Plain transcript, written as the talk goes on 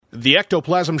The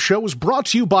Ectoplasm Show is brought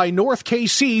to you by North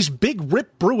KC's Big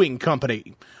Rip Brewing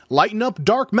Company. Lighten up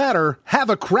dark matter, have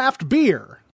a craft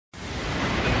beer.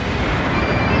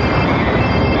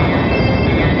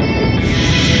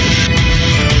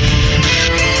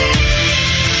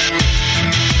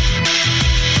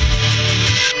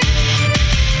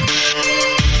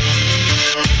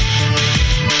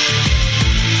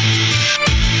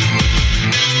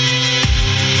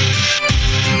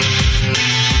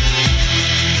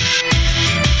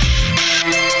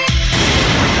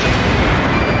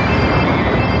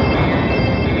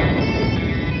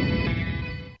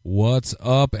 What's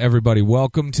up, everybody?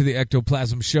 Welcome to the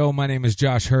Ectoplasm Show. My name is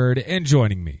Josh Hurd, and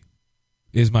joining me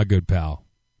is my good pal,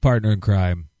 partner in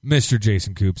crime, Mr.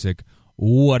 Jason Kupsik.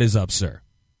 What is up, sir?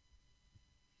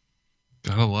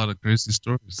 Got a lot of crazy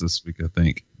stories this week, I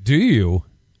think. Do you?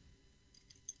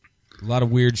 A lot of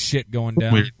weird shit going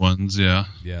down. Weird ones, yeah.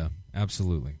 Yeah,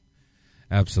 absolutely.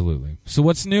 Absolutely. So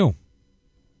what's new?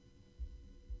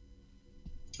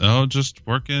 Oh, just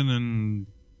working and...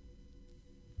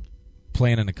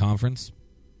 Playing in a conference?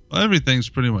 Well, everything's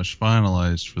pretty much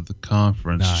finalized for the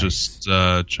conference. Nice. Just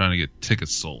trying to get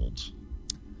tickets sold.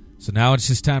 So now it's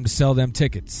just time to sell them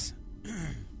tickets.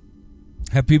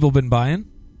 Have people been buying?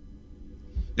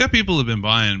 Yeah, people have been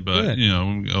buying, but, Good. you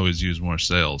know, we always use more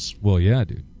sales. Well, yeah,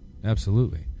 dude.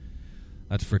 Absolutely.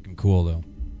 That's freaking cool, though.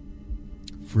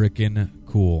 Freaking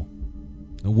cool.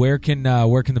 Where can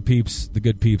the peeps, the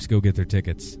good peeps, go get their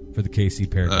tickets for the KC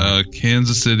Paracon?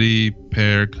 Kansas City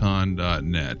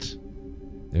Paracon.net.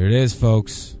 There it is,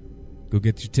 folks. Go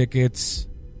get your tickets.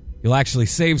 You'll actually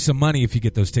save some money if you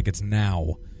get those tickets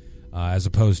now, as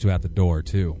opposed to at the door,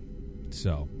 too.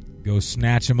 So, go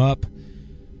snatch them up.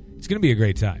 It's going to be a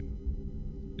great time.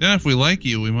 Yeah, if we like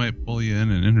you, we might pull you in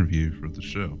and interview for the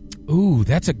show. Ooh,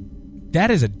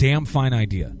 that is a damn fine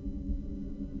idea.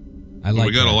 I like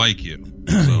we gotta that. like you.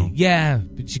 So. Yeah,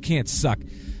 but you can't suck. You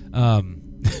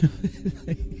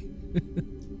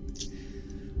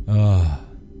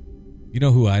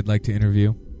know who I'd like to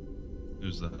interview?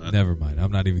 Who's that? Never mind.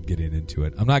 I'm not even getting into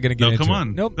it. I'm not going to get into it. No, come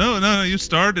on. Nope. No, you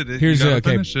started it. Here's you gotta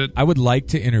okay. finish it. I would like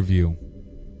to interview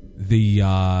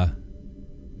the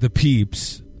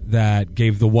peeps that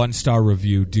gave the 1-star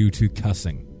review due to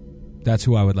cussing. That's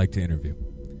who I would like to interview.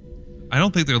 I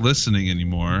don't think they're listening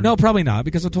anymore. No, probably not,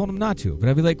 because I told them not to. But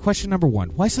I'd be like, question number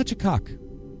 1, why such a cock?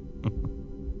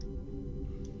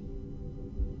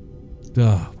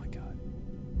 Oh, my God.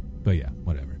 But yeah,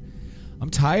 whatever. I'm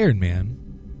tired, man.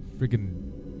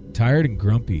 Freaking tired and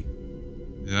grumpy.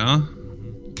 Yeah?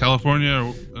 California,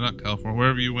 or not California,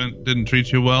 wherever you went, didn't treat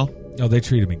you well? Oh, they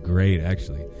treated me great,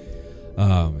 actually.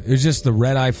 It was just the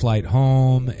red-eye flight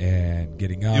home and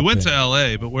getting up. You went to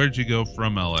L.A., but where'd you go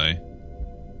from L.A.?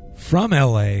 From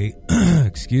L.A.,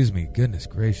 excuse me, goodness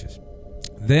gracious.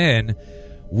 Then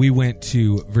we went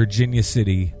to Virginia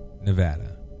City,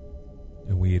 Nevada.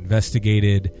 And we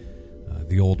investigated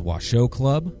the old Washoe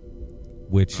Club,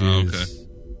 which is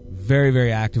very,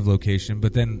 very active location.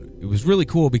 But then it was really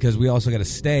cool because we also got to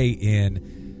stay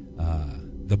in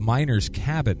the miner's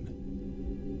cabin,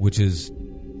 which is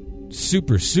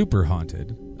super, super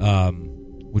haunted,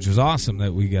 which was awesome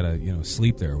that we got to,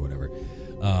 sleep there or whatever.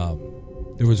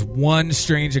 There was one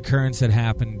strange occurrence that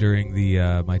happened during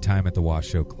my time at the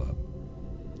Washoe Club.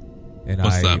 And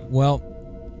What's that? Well,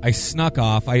 I snuck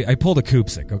off. I pulled a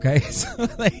Kupsik, okay? So,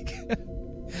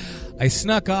 I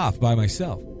snuck off by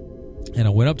myself. And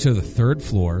I went up to the 3rd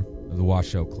floor of the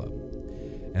Washoe Club.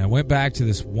 And I went back to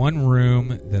this one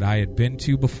room that I had been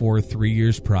to before 3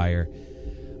 years prior.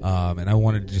 And I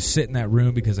wanted to just sit in that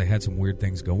room because I had some weird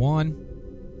things go on.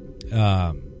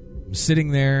 I'm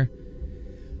sitting there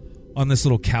on this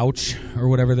little couch or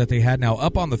whatever that they had. Now,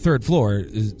 up on the 3rd floor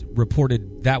is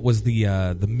reported that was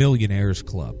the Millionaires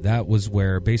Club. That was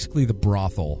where basically the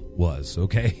brothel was,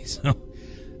 okay? So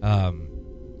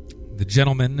the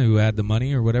gentlemen who had the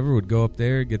money or whatever would go up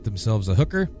there, get themselves a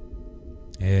hooker,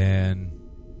 and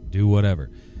do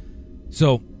whatever.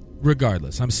 So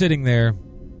regardless, I'm sitting there,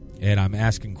 and I'm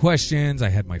asking questions. I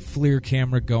had my FLIR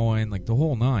camera going, like the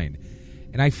whole nine.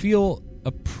 And I feel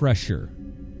a pressure.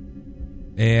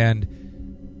 And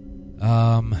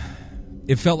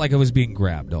it felt like I was being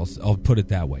grabbed. I'll put it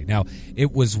that way. Now,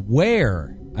 it was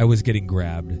where I was getting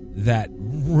grabbed that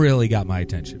really got my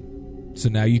attention. So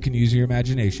now you can use your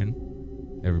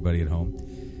imagination, everybody at home.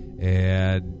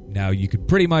 And now you could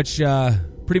pretty much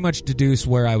deduce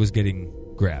where I was getting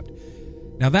grabbed.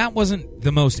 Now, that wasn't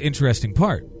the most interesting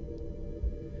part,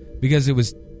 because it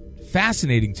was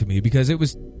fascinating to me because it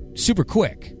was super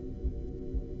quick.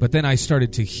 But then I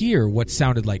started to hear what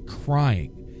sounded like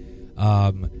crying,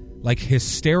 like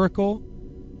hysterical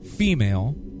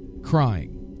female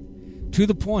crying, to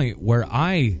the point where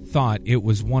I thought it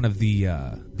was one of the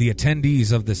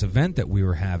attendees of this event that we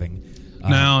were having.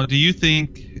 Now, do you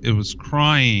think it was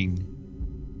crying?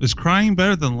 Is crying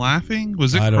better than laughing?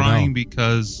 Was it crying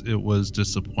because it was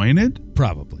disappointed?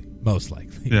 Probably, most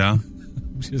likely. Yeah.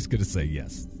 I'm just gonna say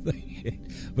yes.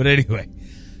 But anyway,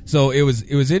 so it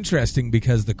was interesting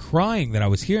because the crying that I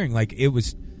was hearing, like it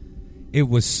was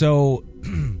so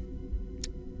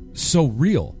so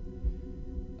real.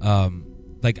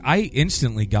 Like I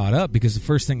instantly got up because the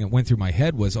first thing that went through my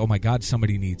head was, oh my God,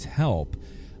 somebody needs help.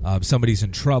 Somebody's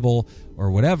in trouble or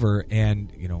whatever.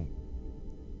 And, you know,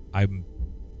 I'm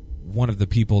one of the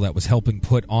people that was helping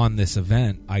put on this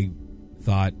event. I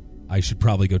thought I should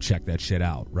probably go check that shit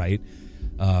out, right?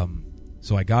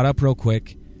 So I got up real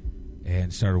quick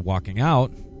and started walking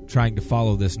out, trying to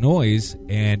follow this noise,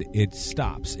 and it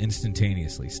stops,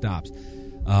 instantaneously stops.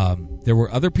 There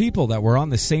were other people that were on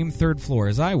the same third floor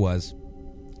as I was,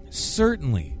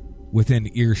 certainly within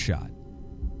earshot.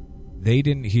 They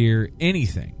didn't hear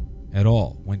anything at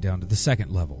all. Went down to the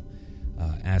second level.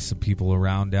 Asked some people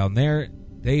around down there.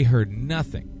 They heard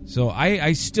nothing. So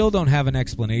I still don't have an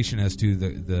explanation as to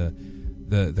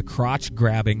the crotch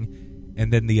grabbing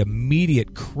and then the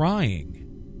immediate crying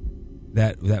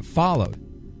that followed.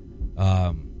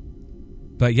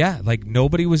 But yeah, like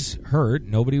nobody was hurt.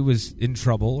 Nobody was in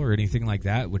trouble or anything like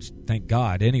that, which thank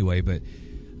God anyway. But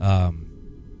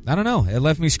I don't know. It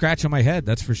left me scratching my head,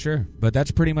 that's for sure. But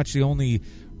that's pretty much the only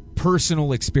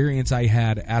personal experience I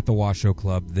had at the Washoe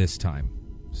Club this time.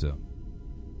 So,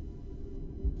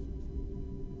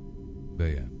 but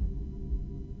yeah.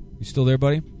 You still there,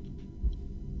 buddy?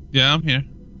 Yeah, I'm here.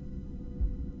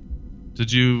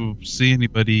 Did you see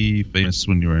anybody famous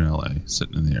when you were in LA,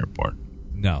 sitting in the airport?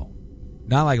 No.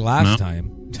 Not like last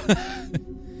time.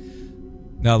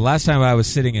 No, last time I was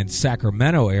sitting in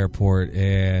Sacramento Airport,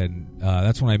 and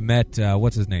that's when I met,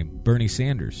 what's his name? Bernie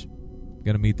Sanders.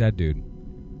 Got to meet that dude.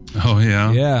 Oh,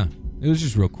 yeah? Yeah. It was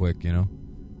just real quick, you know.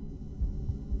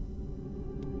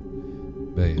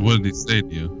 But, yeah. What did he say to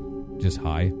you? Just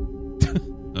hi.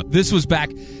 This was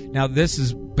back. Now, this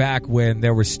is back when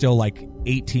there were still like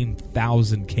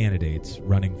 18,000 candidates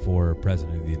running for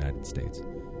president of the United States.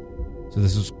 So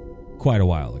this was quite a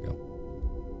while ago.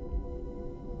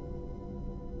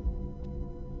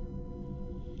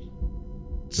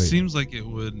 Seems like it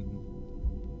wouldn't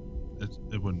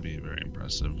be very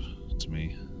impressive to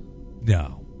me.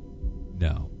 No.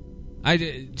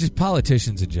 Just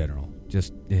politicians in general.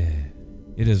 Just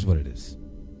it is what it is.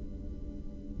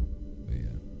 But yeah.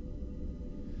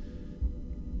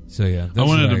 So yeah, I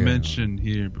wanted to mention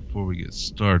here before we get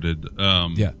started.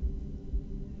 Yeah.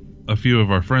 A few of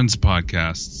our friends'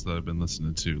 podcasts that I've been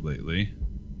listening to lately.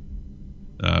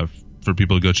 For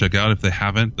people to go check out if they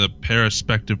haven't. The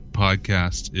Paraspective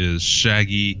podcast is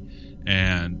Shaggy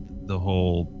and the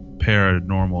whole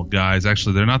paranormal guys.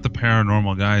 Actually, they're not the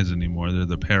paranormal guys anymore. They're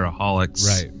the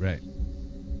Paraholics. Right.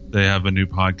 They have a new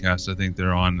podcast. I think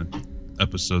they're on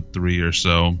episode 3 or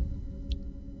so.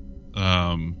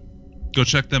 Go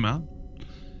check them out.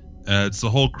 It's the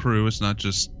whole crew. It's not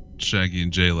just Shaggy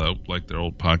and J-Lo like their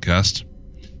old podcast.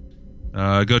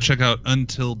 Go check out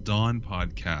Until Dawn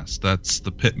podcast. That's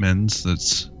the Pittmans.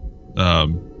 That's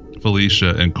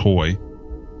Felicia and Coy.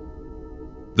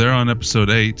 They're on episode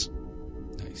 8.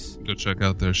 Nice. Go check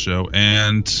out their show.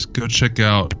 And go check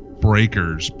out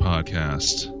Breakers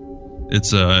podcast.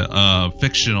 It's a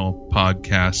fictional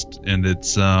podcast, and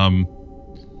it's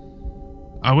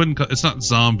it's not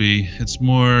zombie. It's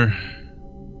more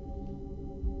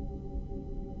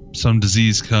some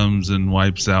disease comes and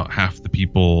wipes out half the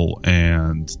people,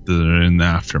 and they're in the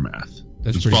aftermath.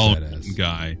 That's pretty badass.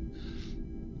 Guy,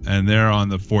 and they're on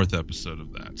the 4th episode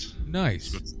of that.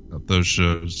 Nice. Those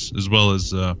shows, as well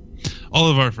as all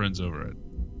of our friends over at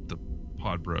the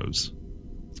Pod Bros.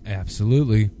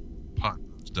 Absolutely.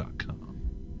 Podbros.com.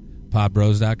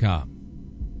 Podbros.com.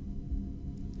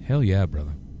 Hell yeah,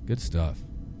 brother. Good stuff.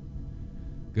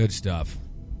 Good stuff.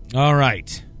 All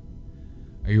right.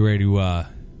 Are you ready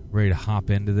to hop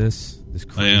into this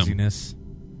craziness?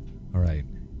 All right.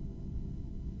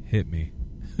 Hit me.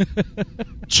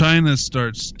 China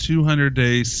starts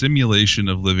 200-day simulation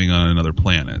of living on another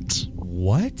planet.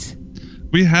 What?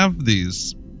 We have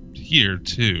these here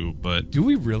too, but do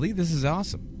we really? This is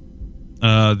awesome.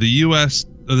 The U.S.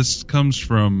 This comes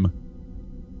from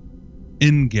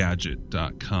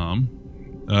Engadget.com.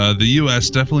 The U.S.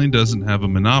 definitely doesn't have a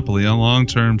monopoly on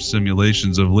long-term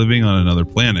simulations of living on another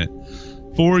planet.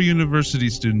 4 university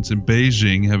students in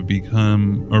Beijing have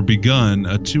begun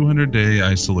a 200-day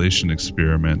isolation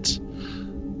experiment.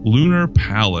 Lunar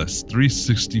Palace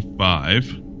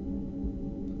 365.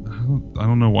 I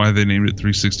don't know why they named it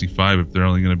 365 if they're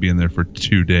only going to be in there for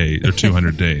 2 days or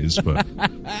 200 days. But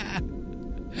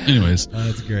anyways,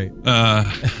 that's great.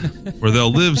 Where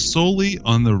they'll live solely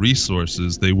on the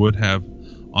resources they would have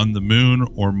on the moon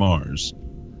or Mars.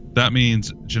 That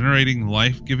means generating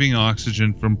life-giving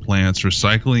oxygen from plants,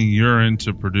 recycling urine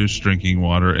to produce drinking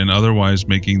water, and otherwise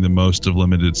making the most of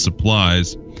limited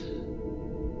supplies.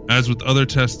 As with other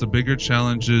tests, the bigger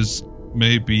challenges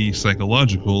may be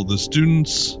psychological. The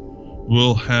students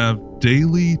will have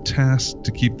daily tasks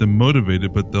to keep them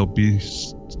motivated, but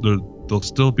they'll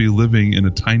still be living in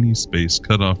a tiny space,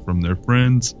 cut off from their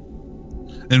friends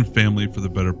and family for the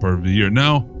better part of the year.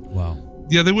 Now, wow.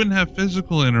 Yeah, they wouldn't have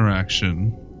physical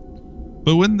interaction,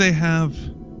 but wouldn't they have,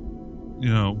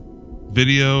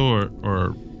 video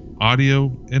or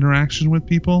audio interaction with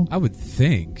people? I would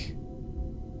think.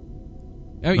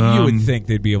 You would think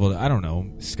they'd be able to, I don't know,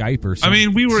 Skype or something. I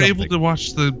mean, we were able to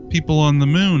watch the people on the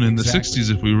moon in the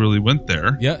 60s if we really went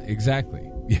there. Yeah, exactly.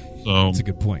 So that's a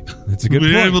good point. That's a good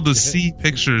point. We were able to see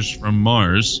pictures from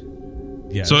Mars.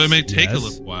 Yes, so it may take a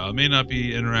little while. It may not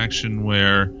be interaction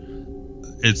where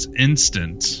it's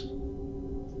instant.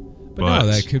 But no,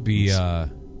 that could be, I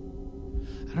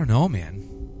don't know, man.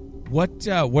 What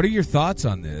are your thoughts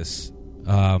on this?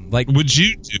 Would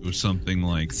you do something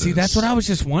like this? See, that's what I was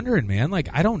just wondering, man. Like,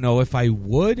 I don't know if I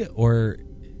would or...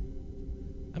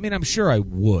 I mean, I'm sure I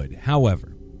would.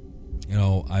 However,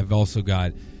 I've also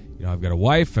got... I've got a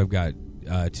wife. I've got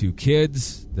 2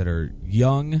 kids that are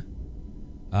young.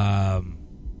 I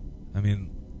mean,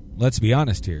 let's be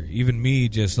honest here. Even me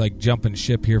just, like, jumping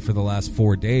ship here for the last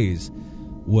 4 days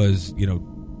was,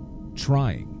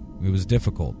 trying. It was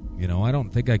difficult. I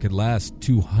don't think I could last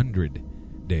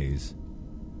 200 days.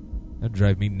 That'd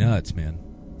drive me nuts, man.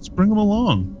 Let's bring them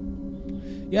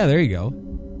along. Yeah, there you go.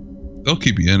 They'll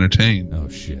keep you entertained. Oh,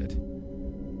 shit.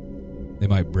 They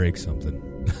might break something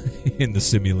in the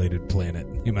simulated planet.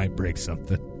 They might break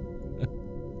something.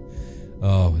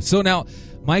 Oh, so now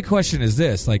my question is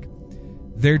this. Like,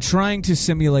 they're trying to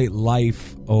simulate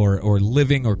life or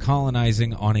living or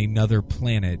colonizing on another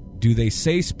planet. Do they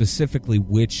say specifically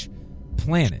which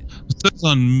planet? It says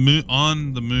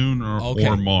on the moon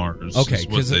or Mars. Okay, is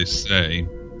what they say.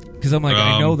 Because I'm like,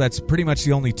 I know that's pretty much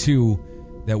the only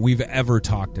 2 that we've ever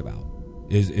talked about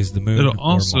is the moon. It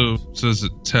also says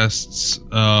it tests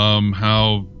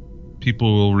how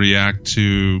people will react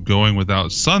to going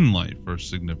without sunlight for a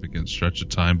significant stretch of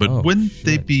time. But wouldn't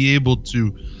they be able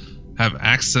to have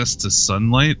access to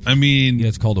sunlight? I mean, yeah,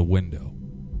 it's called a window.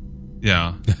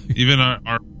 Yeah, even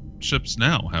our ships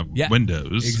now have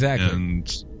windows. Exactly. And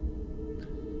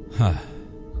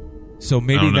so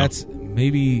maybe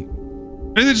maybe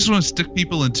they just want to stick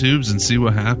people in tubes and see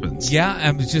what happens. Yeah,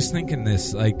 I was just thinking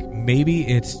this. Like, maybe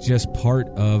it's just part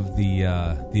of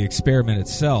the experiment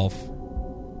itself.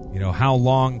 How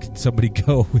long can somebody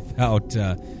go without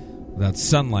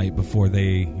sunlight before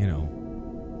they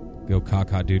go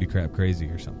caca duty crap crazy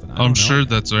or something? I'm sure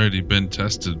that's already been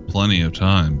tested plenty of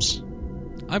times.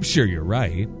 I'm sure you're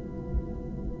right.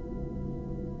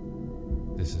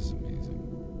 This is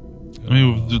amazing. I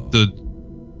mean, the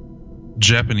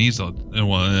Japanese and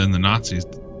the Nazis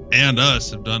and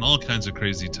us have done all kinds of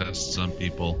crazy tests on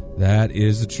people. That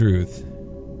is the truth.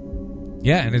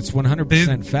 Yeah, and it's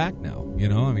 100% fact now.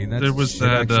 I mean, that's there was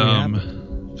that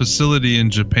facility in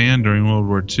Japan during World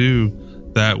War II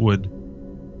that would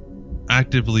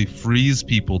actively freeze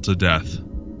people to death.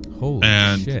 Holy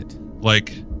shit!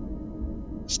 Like,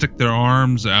 stick their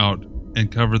arms out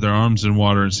and cover their arms in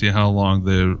water and see how long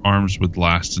their arms would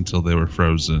last until they were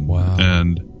frozen. Wow.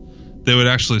 And they would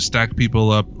actually stack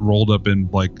people up, rolled up in,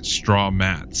 like, straw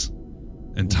mats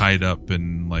and tied up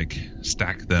and, like,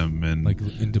 stack them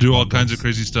and do all kinds of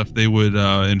crazy stuff. They would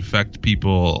infect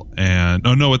people. And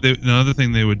another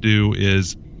thing they would do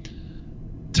is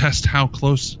test how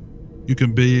close you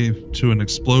can be to an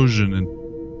explosion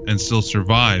and still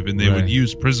survive, and they would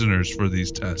use prisoners for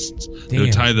these tests. Damn. They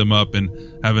would tie them up and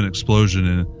have an explosion,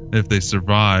 and if they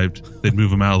survived, they'd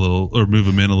move them out a little or move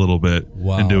them in a little bit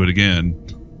and do it again.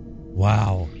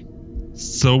 Wow.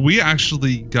 So we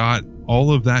actually got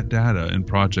all of that data in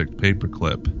Project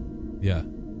Paperclip. Yeah.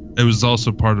 It was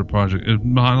also part of Project.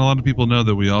 Not a lot of people know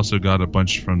that we also got a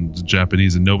bunch from the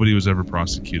Japanese, and nobody was ever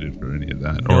prosecuted for any of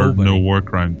that, or no war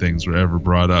crime things were ever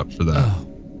brought up for that. Oh.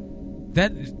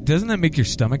 That doesn't that make your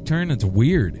stomach turn? It's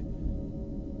weird.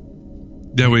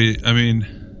 Yeah,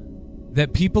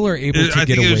 that people are able to get away with shit. I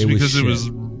think it was because it was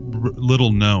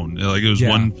little known. Like, it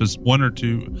was one or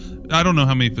two. I don't know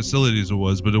how many facilities it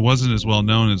was, but it wasn't as well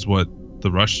known as what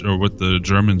what the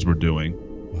Germans were doing.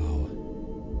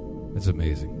 Wow, that's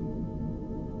amazing.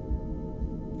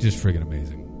 Just friggin'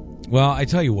 amazing. Well, I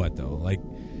tell you what, though, like,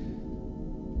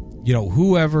 you know,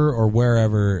 whoever or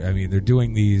wherever, I mean, they're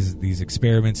doing these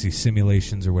experiments, these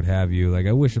simulations or what have you. Like,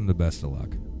 I wish them the best of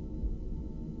luck.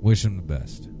 Wish them the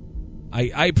best.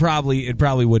 It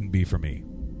probably wouldn't be for me.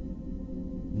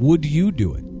 Would you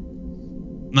do it?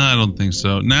 No, I don't think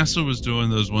so. NASA was doing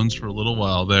those ones for a little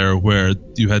while there where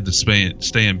you had to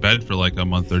stay in bed for like a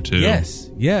month or two.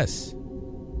 Yes.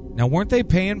 Now, weren't they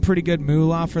paying pretty good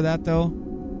moolah for that, though?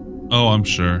 Oh, I'm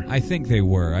sure. I think they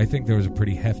were. I think there was a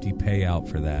pretty hefty payout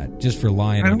for that, just for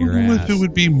lying on your ass. I don't know if it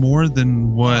would be more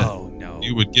than what no.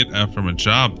 you would get from a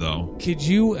job, though. Could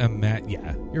you imagine?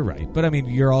 Yeah, you're right. But, I mean,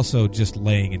 you're also just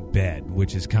laying in bed,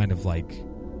 which is kind of like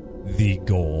the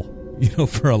goal, you know,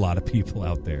 for a lot of people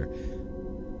out there.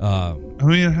 I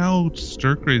mean, how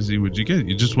stir crazy would you get?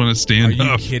 You just want to stand up.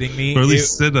 Are you kidding me? Or at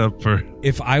least sit up for...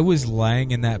 If I was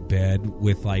lying in that bed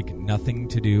with, like, nothing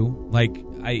to do, like,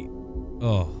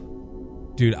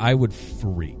 dude, I would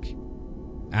freak.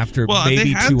 After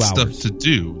maybe 2 hours. They had stuff to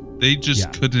do. They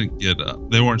just couldn't get up.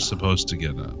 They weren't supposed to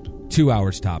get up. 2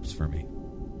 hours tops for me.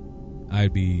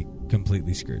 I'd be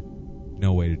completely screwed.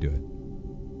 No way to do it.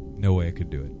 No way I could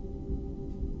do it.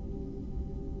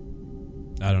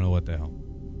 I don't know what the hell.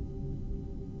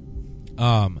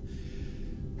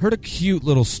 Heard a cute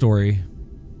little story,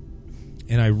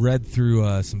 and I read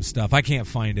through some stuff. I can't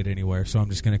find it anywhere, so I'm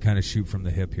just going to kind of shoot from the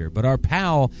hip here. But our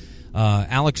pal,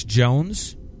 Alex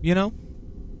Jones, you know?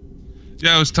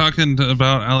 Yeah, I was talking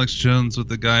about Alex Jones with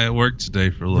the guy at work today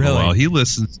for a little while. He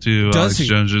listens to Alex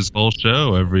Jones's whole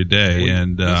show every day,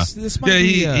 and this might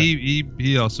be,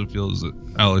 he also feels that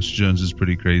Alex Jones is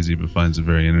pretty crazy, but finds it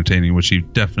very entertaining, which he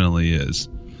definitely is,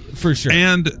 for sure.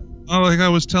 And like I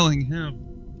was telling him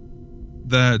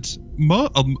that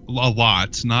a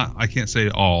lot, not I can't say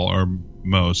all or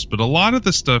most, but a lot of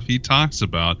the stuff he talks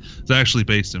about is actually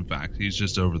based in fact. He's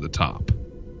just over the top.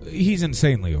 He's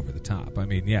insanely over the top. I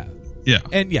mean, yeah. Yeah.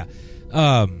 And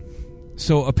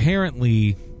so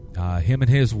apparently him and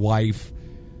his wife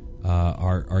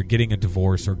are getting a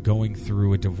divorce or going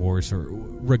through a divorce, or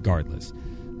regardless.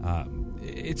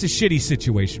 It's a shitty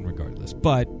situation regardless.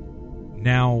 But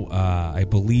now I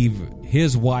believe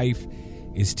his wife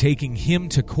is taking him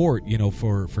to court, you know,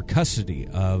 for custody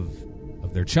of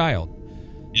their child.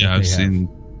 Yeah, I've seen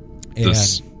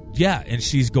this. And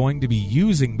she's going to be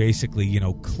using basically, you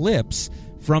know, clips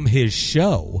from his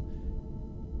show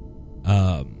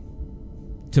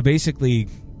to basically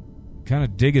kind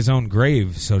of dig his own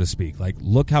grave, so to speak. Like,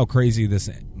 look how crazy this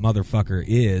motherfucker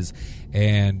is,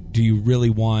 and do you really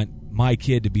want my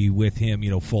kid to be with him, you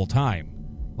know, full time?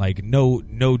 Like,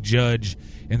 no judge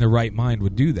in their right mind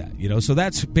would do that, you know? So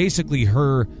that's basically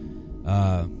her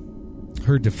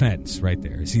defense right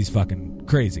there, is he's fucking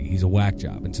crazy. He's a whack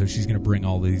job. And so she's going to bring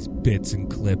all these bits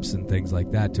and clips and things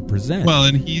like that to present. Well,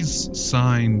 and he's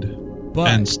signed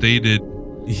and stated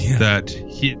that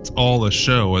it's all a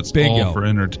show. It's all for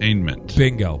entertainment.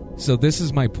 Bingo. So this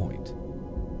is my point.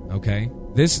 Okay?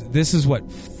 This is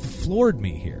what floored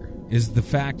me here, is the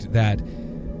fact that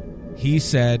he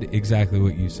said exactly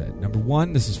what you said. Number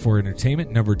one, this is for entertainment.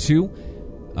 Number two,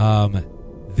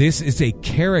 this is a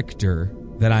character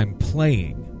that I'm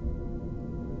playing.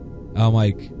 I'm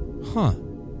like,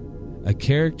 a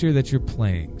character that you're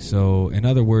playing. So, in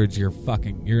other words, you're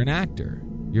an actor.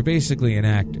 You're basically an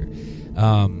actor.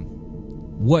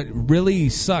 What really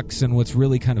sucks and what's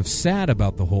really kind of sad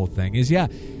about the whole thing is,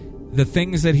 the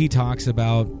things that he talks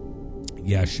about,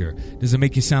 sure. Does it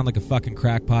make you sound like a fucking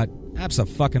crackpot?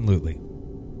 Absolutely.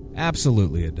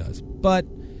 Absolutely it does. But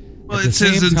at the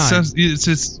same time, it's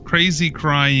his crazy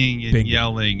crying and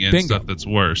yelling and stuff that's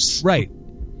worse. Right.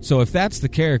 So if that's the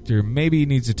character, maybe he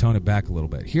needs to tone it back a little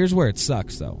bit. Here's where it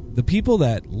sucks, though. The people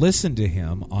that listen to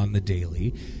him on the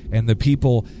daily, and the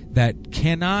people that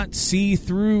cannot see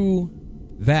through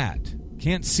that,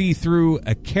 can't see through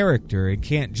a character and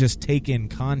can't just take in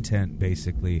content,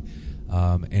 basically,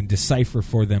 and decipher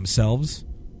for themselves.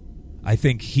 I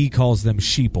think he calls them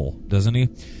sheeple, doesn't he?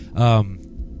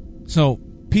 So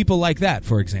people like that,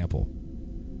 for example,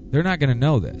 they're not going to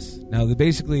know this. Now, they're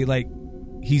basically like,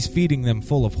 he's feeding them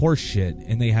full of horse shit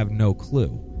and they have no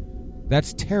clue.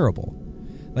 That's terrible.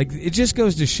 Like, it just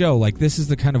goes to show, like, this is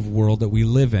the kind of world that we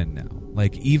live in now.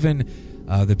 Like, even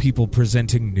the people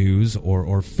presenting news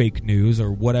or fake news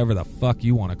or whatever the fuck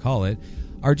you want to call it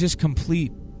are just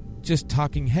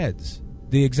talking heads.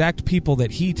 The exact people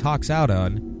that he talks out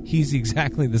on, he's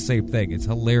exactly the same thing. It's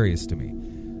hilarious to me.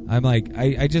 I'm like,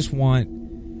 I just want...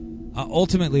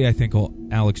 ultimately, I think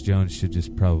Alex Jones should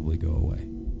just probably go away.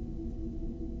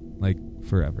 Like,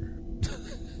 forever.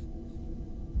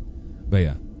 But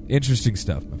yeah, interesting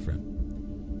stuff, my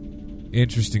friend.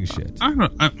 Interesting shit. I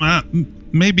don't know.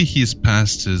 Maybe he's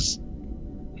past his.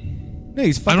 No,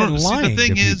 he's fucking lying. The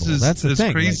thing to people. That's the as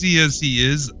thing. crazy as he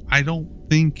is, I don't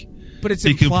think. But it's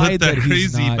he can put that he's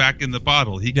crazy not, back in the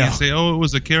bottle. He can't say, "Oh, it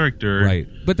was a character." Right.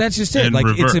 But that's just it. Like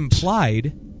revert. It's implied,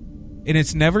 and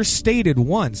it's never stated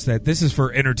once that this is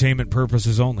for entertainment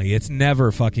purposes only. It's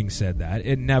never fucking said that.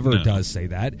 It never does say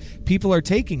that. People are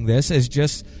taking this as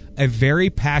just a very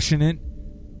passionate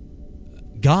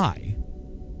guy.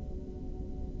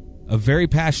 A very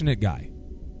passionate guy.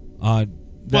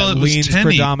 That leans Tenny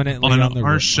predominantly on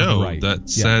our show right. that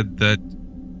said that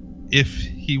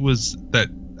that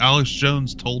Alex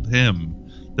Jones told him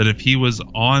that if he was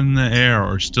on the air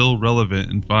or still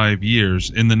relevant in 5 years,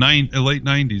 in the late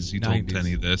 90s, he told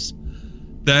Tenny this,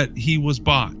 that he was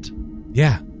bought.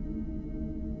 Yeah.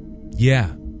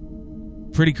 Yeah.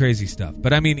 Pretty crazy stuff.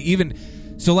 But I mean, even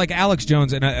so, like Alex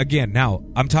Jones, and again, now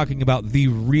I'm talking about the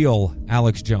real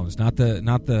Alex Jones, not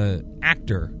the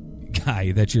actor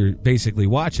guy that you're basically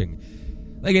watching.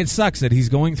 Like, it sucks that he's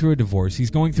going through a divorce,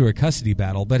 he's going through a custody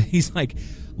battle, but he's like,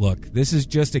 look, this is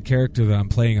just a character that I'm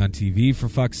playing on TV, for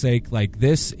fuck's sake. Like,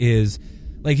 this is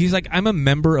like, he's like, I'm a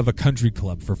member of a country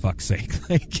club, for fuck's sake.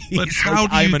 Like, but how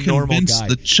do you convince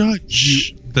the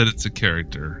judge that it's a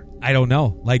character? I don't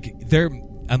know. Like,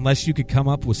 unless you could come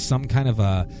up with some kind of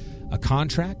a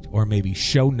contract or maybe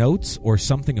show notes or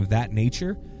something of that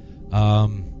nature.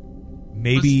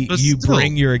 Maybe but you still,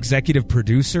 bring your executive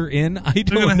producer in. I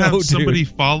don't know. You're gonna have somebody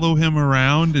follow him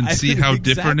around and see how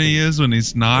different he is when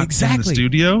he's not in the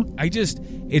studio. It's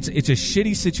a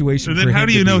shitty situation. And then how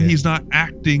do you know he's not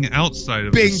acting outside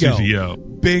of the studio?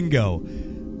 Bingo.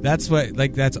 That's what.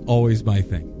 Like, that's always my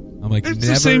thing. I'm like, it's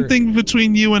the same thing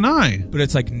between you and I. But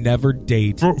it's like, never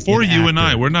date for you and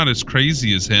I. We're not as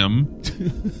crazy as him.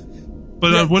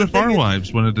 But what if our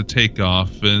wives wanted to take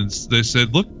off and they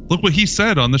said, look what he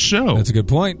said on the show? That's a good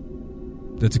point.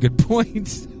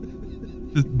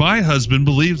 My husband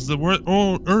believes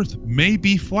the Earth may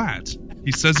be flat.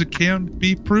 He says it can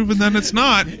be proven that it's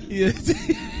not. Look at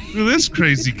this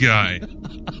crazy guy.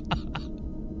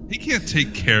 He can't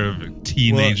take care of a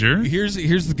teenager. Well, here's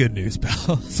the good news,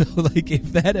 pal. So, like,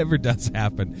 if that ever does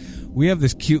happen, we have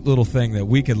this cute little thing that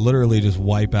we could literally just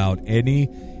wipe out any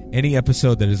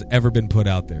episode that has ever been put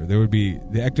out there. There would be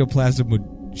the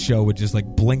Ectoplasm show would just like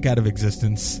blink out of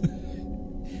existence,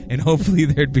 and hopefully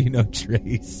there'd be no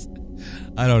trace.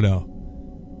 I don't know.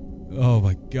 Oh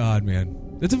my god,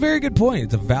 man, that's a very good point.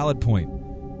 It's a valid point.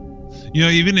 You know,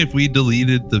 even if we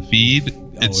deleted the feed,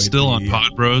 it's still on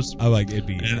Pod Bros. I like it'd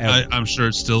be. I'm sure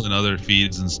it's still in other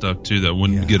feeds and stuff too that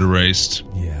wouldn't get erased.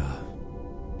 Yeah,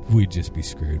 we'd just be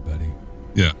screwed, buddy.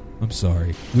 Yeah, I'm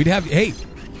sorry. We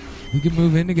could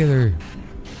move in together.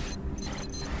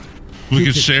 We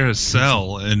could share a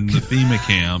cell in the FEMA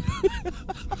camp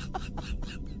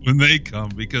when they come,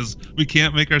 because we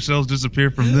can't make ourselves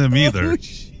disappear from them either. Oh,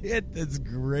 shit, that's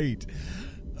great.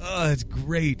 Oh, that's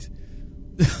great.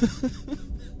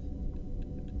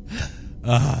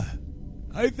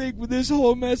 I think when this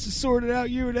whole mess is sorted out,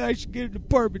 you and I should get an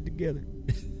apartment together.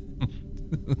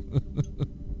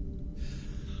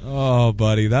 Oh,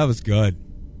 buddy, that was good.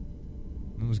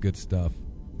 That was good stuff.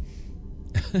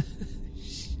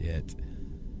 Shit.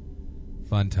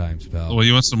 Fun times, pal. Well,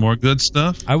 you want some more good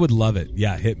stuff? I would love it.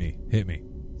 Yeah, hit me.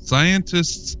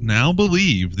 Scientists now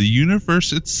believe the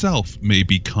universe itself may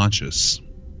be conscious.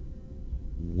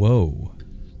 Whoa.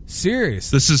 Serious?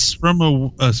 This is from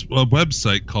a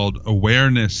website called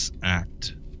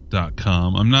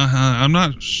awarenessact.com. I'm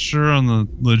not sure on the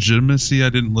legitimacy. I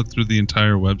didn't look through the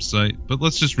entire website, but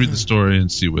let's just read the story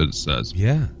and see what it says.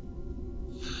 Yeah.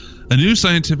 A new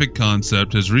scientific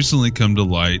concept has recently come to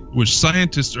light, which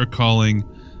scientists are calling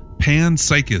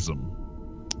panpsychism.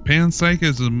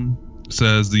 Panpsychism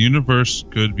says the universe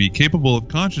could be capable of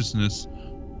consciousness,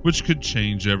 which could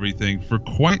change everything. For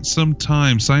quite some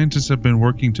time, scientists have been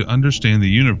working to understand the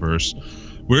universe,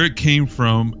 where it came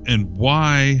from, and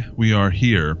why we are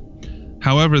here.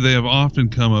 However, they have often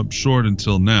come up short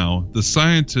until now. The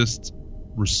scientist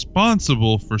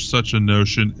responsible for such a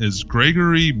notion is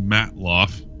Gregory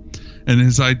Matloff, and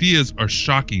his ideas are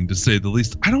shocking, to say the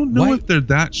least. I don't know if they're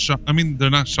that shocking. I mean,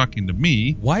 they're not shocking to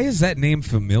me. Why is that name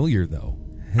familiar, though?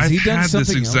 Has he done had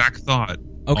something this exact thought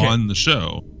on the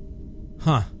show.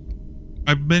 Huh.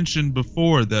 I've mentioned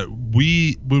before that when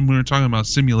we were talking about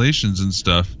simulations and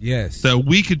stuff, yes, that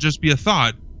we could just be a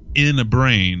thought in a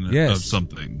brain of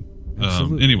something.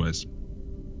 Anyways,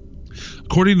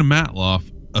 according to Matloff,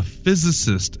 a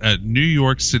physicist at New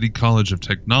York City College of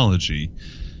Technology,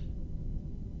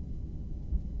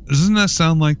 doesn't that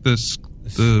sound like the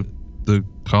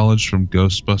college from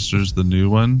Ghostbusters, the new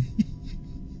one?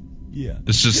 Yeah.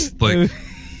 It's just like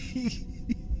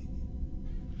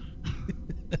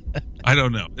I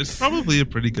don't know. It's probably a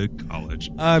pretty good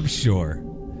college. I'm sure.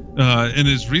 In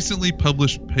his recently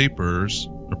published paper,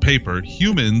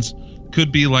 humans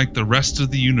could be like the rest of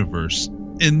the universe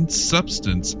in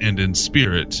substance and in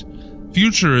spirit.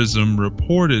 Futurism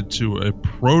reported to a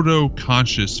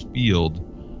proto-conscious field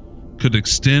could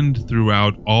extend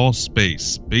throughout all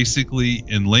space. Basically,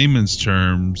 in layman's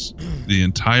terms, the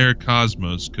entire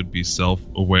cosmos could be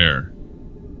self-aware.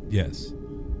 Yes.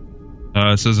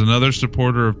 It says another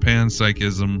supporter of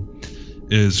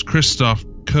panpsychism is Christoph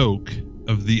Koch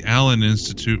of the Allen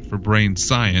Institute for Brain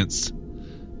Science.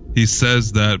 He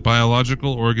says that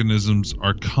biological organisms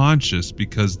are conscious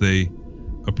because they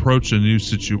approach a new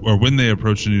when they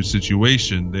approach a new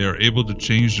situation, they are able to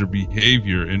change their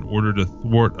behavior in order to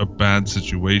thwart a bad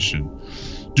situation.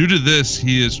 Due to this,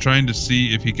 he is trying to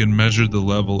see if he can measure the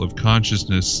level of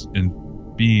consciousness in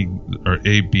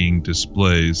being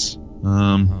displays.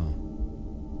 How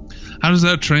does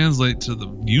that translate to the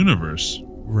universe?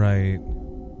 Right.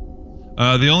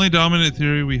 The only dominant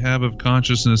theory we have of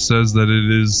consciousness says that it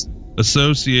is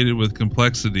associated with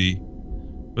complexity.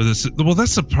 Well,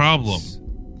 that's the problem.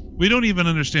 We don't even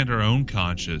understand our own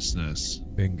consciousness.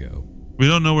 Bingo. We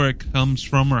don't know where it comes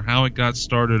from or how it got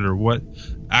started or what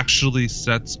actually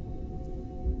sets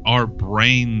our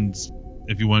brains,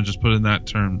 if you want to just put it in that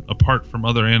term, apart from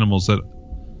other animals. That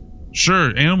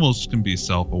sure, animals can be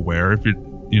self-aware if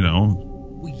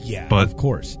Well, yeah, but of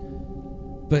course.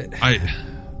 But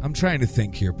I'm trying to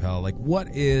think here, pal. Like, what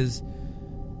is?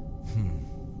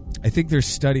 I think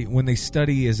when they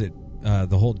study, is it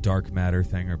the whole dark matter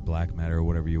thing or black matter or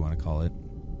whatever you want to call it?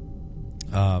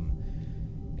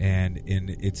 And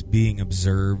in it's being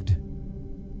observed,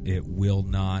 it will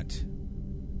not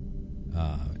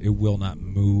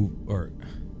move, or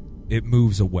it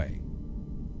moves away.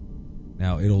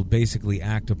 Now, it'll basically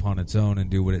act upon its own and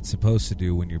do what it's supposed to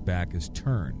do when your back is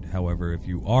turned. However, if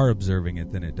you are observing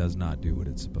it, then it does not do what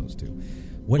it's supposed to.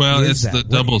 It's the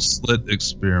double slit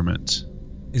experiment.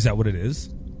 Is that what it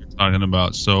is? You're talking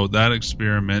about. So that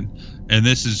experiment, and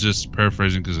this is just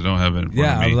paraphrasing because I don't have it in front of me.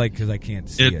 Yeah, I like because I can't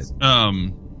see it.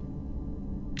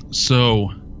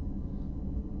 So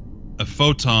a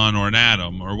photon or an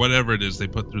atom or whatever it is they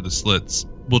put through the slits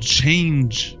will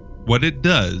change what it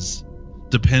does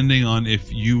depending on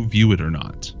if you view it or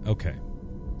not. Okay.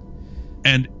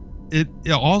 And it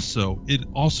also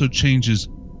changes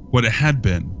what it had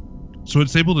been. So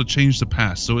it's able to change the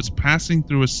past. So it's passing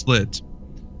through a slit,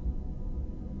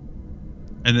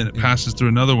 and then it passes through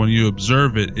another one. You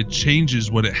observe it. It changes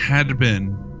what it had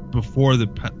been before the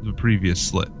previous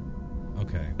slit.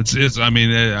 Okay.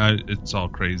 It's all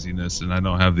craziness, and I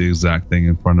don't have the exact thing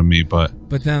in front of me, but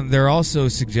then they're also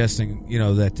suggesting,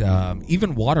 that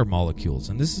even water molecules,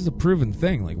 and this is a proven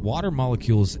thing, like water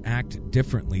molecules act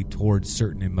differently towards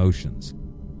certain emotions.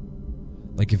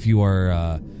 Like if you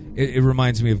are, it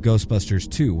reminds me of Ghostbusters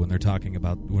 2 when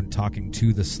talking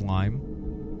to the slime,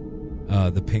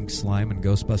 the pink slime in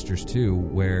Ghostbusters 2,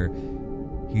 where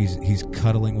he's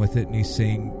cuddling with it and he's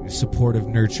saying supportive,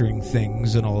 nurturing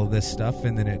things and all of this stuff,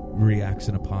 and then it reacts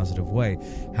in a positive way.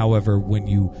 However, when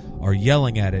you are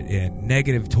yelling at it and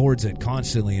negative towards it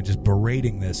constantly and just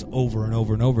berating this over and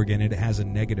over and over again, it has a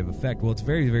negative effect. Well, it's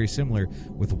very, very similar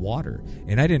with water.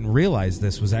 And I didn't realize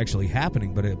this was actually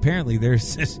happening, but apparently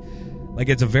there's this, like,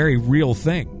 it's a very real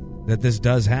thing that this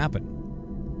does happen.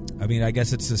 I mean, I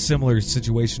guess it's a similar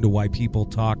situation to why people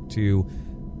talk to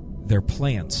their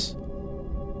plants.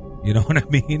 You know what I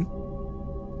mean?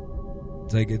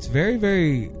 It's like, it's very,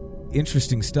 very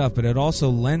interesting stuff, but it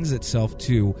also lends itself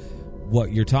to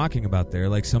what you're talking about there,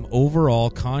 like some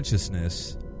overall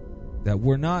consciousness that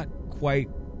we're not quite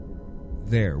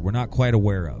there. We're not quite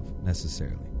aware of,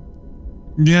 necessarily.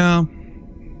 Yeah.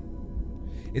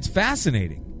 It's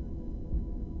fascinating.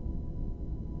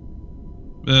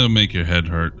 It'll make your head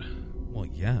hurt. Well,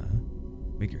 yeah.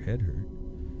 Make your head hurt.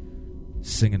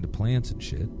 Singing to plants and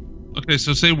shit. Okay,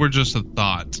 so say we're just a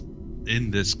thought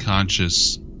in this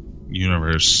conscious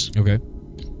universe. Okay.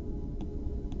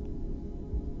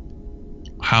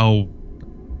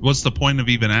 What's the point of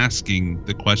even asking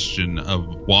the question of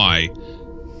why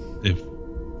if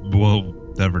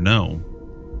we'll never know?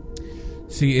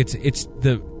 See, this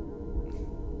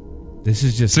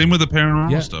is just same with the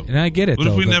paranormal stuff. And I get it. What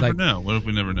if we never know? What if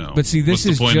we never know? But see, this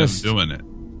is what's the point just of doing it.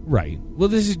 Right. Well,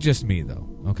 this is just me, though.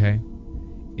 Okay.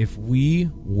 If we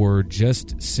were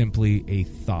just simply a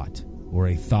thought or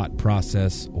a thought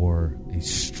process or a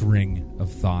string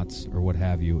of thoughts or what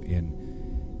have you in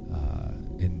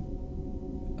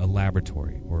a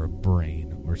laboratory or a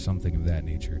brain or something of that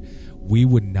nature, we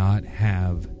would not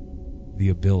have the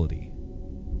ability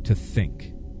to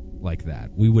think like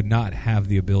that. We would not have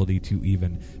the ability to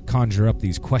even conjure up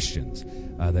these questions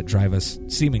that drive us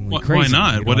seemingly crazy. Why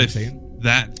not? You know what if saying?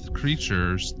 That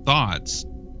creature's thoughts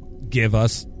give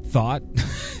us thought?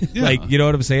 Yeah. Like, you know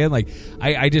what I'm saying? Like,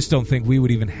 I just don't think we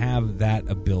would even have that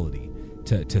ability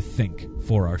to think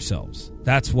for ourselves.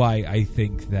 That's why I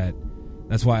think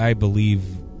that's why I believe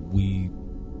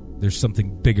there's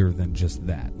something bigger than just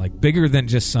that. Like, bigger than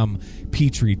just some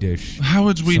petri dish. How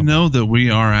would we know that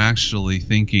we are actually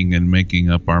thinking and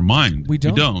making up our mind? We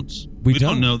don't. We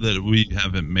don't know that we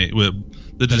haven't made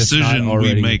the decision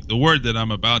we make. The word that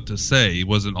I'm about to say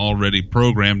wasn't already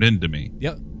programmed into me.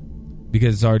 Yep.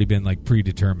 Because it's already been like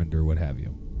predetermined or what have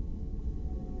you.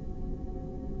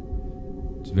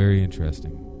 It's very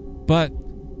interesting. But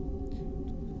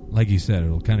like you said,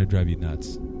 it'll kind of drive you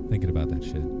nuts thinking about that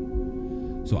shit.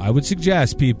 So I would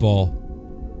suggest people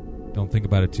don't think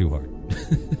about it too hard.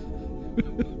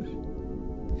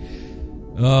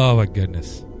 Oh my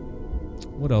goodness.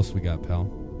 What else we got, pal?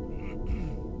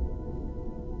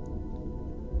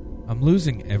 I'm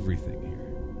losing everything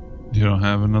here. You don't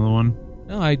have another one?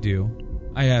 No, I do.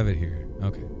 I have it here.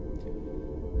 Okay.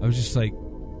 I was just like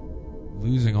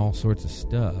losing all sorts of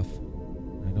stuff.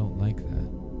 I don't like that.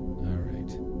 All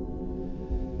right.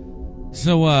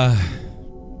 So,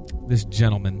 this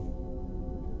gentleman,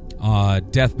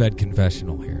 deathbed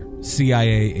confessional here.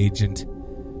 CIA agent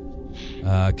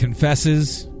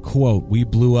confesses, quote, "We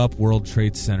blew up World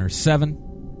Trade Center 7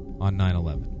 on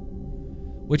 9/11."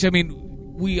 Which, I mean,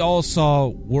 we all saw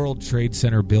World Trade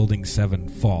Center Building 7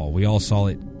 fall. We all saw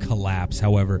it collapse.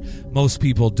 However, most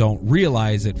people don't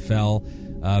realize it fell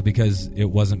because it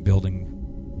wasn't Building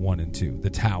 1 and 2, the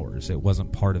towers. It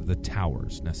wasn't part of the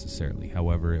towers necessarily.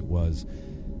 However, it was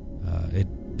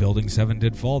Building 7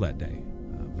 did fall that day.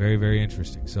 Very, very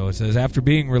interesting. So it says, after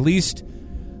being released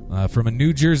from a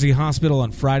New Jersey hospital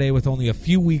on Friday with only a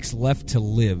few weeks left to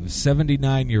live,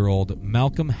 79-year-old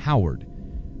Malcolm Howard,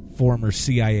 former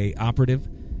CIA operative,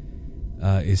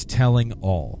 is telling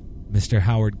all. Mr.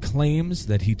 Howard claims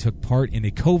that he took part in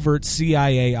a covert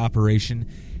CIA operation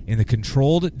in the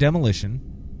controlled demolition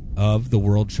of the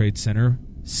World Trade Center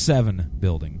 7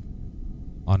 building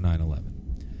on 9/11.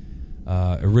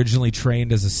 Originally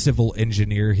trained as a civil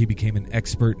engineer, he became an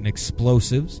expert in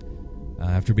explosives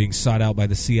after being sought out by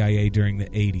the CIA during the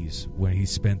 80s, when he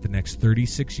spent the next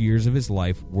 36 years of his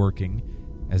life working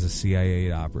as a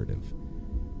CIA operative.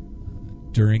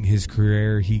 During his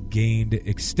career, he gained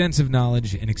extensive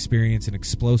knowledge and experience in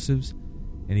explosives,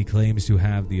 and he claims to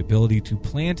have the ability to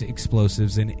plant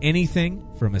explosives in anything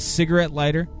from a cigarette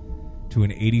lighter to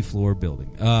an 80-floor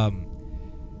building.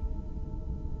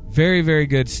 Very, very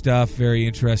good stuff. Very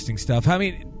interesting stuff. I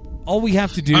mean, all we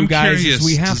have to do, guys, is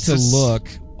we have to look.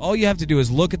 All you have to do is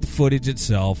look at the footage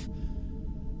itself.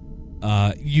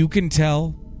 You can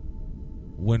tell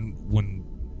when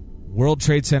World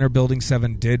Trade Center Building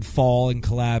 7 did fall and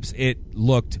collapse, it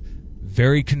looked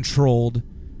very controlled.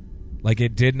 Like,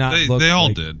 it did not look... They all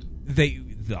like, did.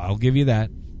 I'll give you that.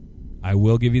 I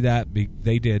will give you that.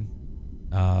 They did.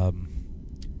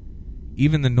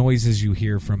 Even the noises you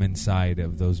hear from inside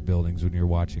of those buildings when you're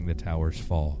watching the towers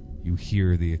fall, you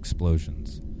hear the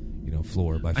explosions,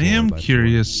 floor by floor. I am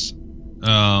curious.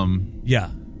 Yeah.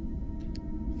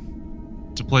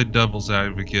 To play devil's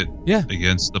advocate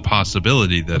against the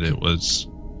possibility that it was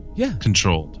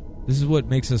controlled. This is what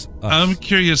makes us I'm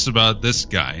curious about this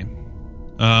guy.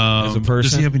 As a person?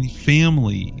 Does he have any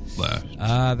family left?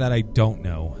 That I don't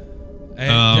know.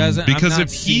 Because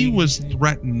if he was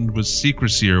threatened with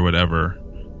secrecy or whatever,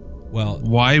 well,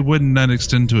 why wouldn't that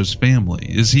extend to his family?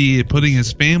 Is he putting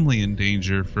his family in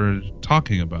danger for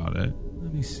talking about it?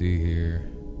 Let me see here.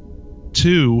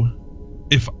 2,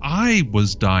 if I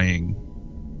was dying,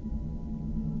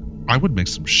 I would make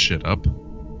some shit up.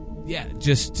 Yeah,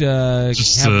 just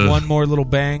have one more little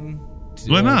bang.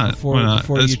 Why not?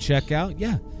 Before you check out?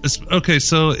 Yeah. Okay,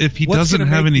 so if he doesn't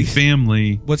have any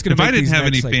family, if I didn't have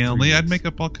any family, I'd make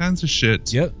up all kinds of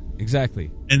shit. Yep,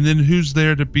 exactly. And then who's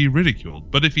there to be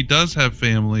ridiculed? But if he does have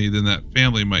family, then that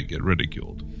family might get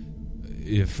ridiculed.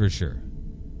 Yeah, for sure.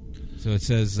 So it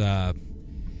says,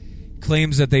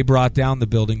 claims that they brought down the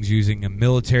buildings using a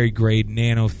military-grade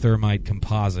nanothermite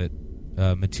composite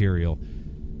material,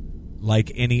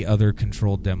 like any other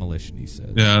controlled demolition, he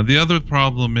says. Yeah, the other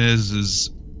problem is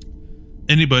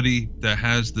anybody that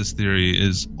has this theory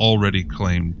is already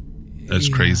claimed as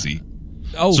crazy.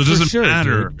 Oh, so it doesn't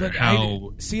matter dude. But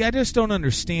how... I just don't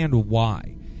understand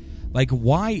why. Like,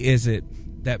 why is it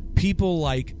that people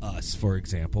like us, for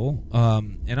example,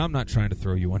 and I'm not trying to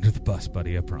throw you under the bus,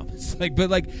 buddy, I promise.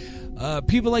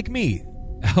 People like me,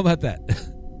 how about that?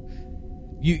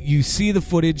 You see the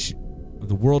footage of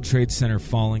the World Trade Center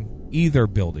falling, either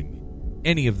building,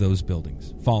 any of those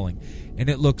buildings falling, and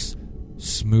it looks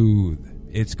smooth.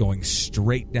 It's going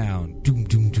straight down. Doom,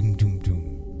 doom, doom, doom,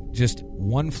 doom. Just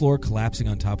one floor collapsing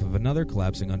on top of another,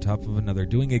 collapsing on top of another,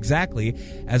 doing exactly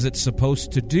as it's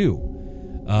supposed to do.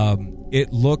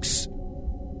 It looks...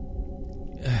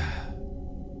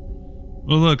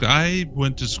 Well, look, I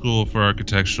went to school for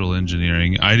architectural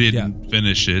engineering. I didn't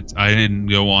finish it. I didn't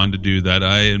go on to do that.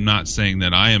 I am not saying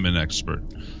that I am an expert.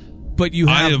 But you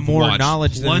have more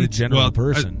knowledge than the general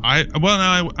person.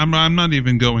 I'm not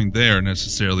even going there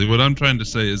necessarily. What I'm trying to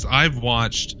say is I've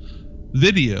watched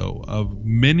video of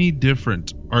many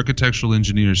different architectural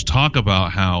engineers talk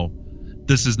about how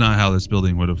this is not how this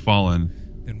building would have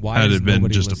fallen had it been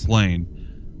just a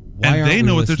plane. And they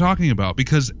know what they're talking about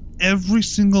because every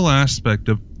single aspect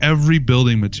of every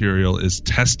building material is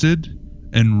tested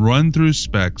and run through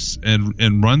specs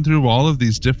and run through all of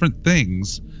these different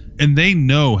things, and they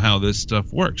know how this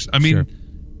stuff works. I mean,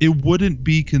 It wouldn't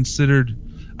be considered...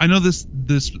 I know this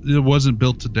it wasn't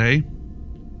built today,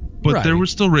 but there were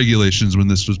still regulations when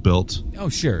this was built. Oh,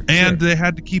 sure. And they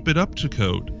had to keep it up to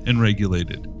code and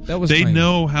regulated. They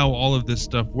know how all of this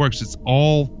stuff works. It's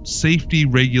all safety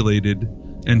regulated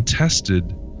and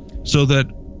tested so that...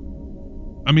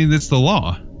 I mean, it's the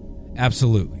law.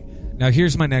 Absolutely. Now,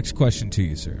 here's my next question to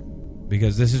you, sir,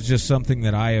 because this is just something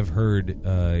that I have heard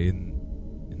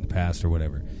in the past or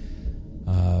whatever.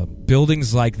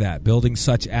 Buildings like that, buildings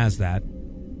such as that,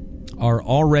 are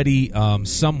already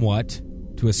somewhat,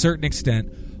 to a certain extent,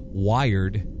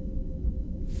 wired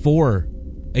for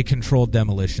a controlled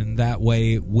demolition. That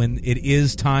way, when it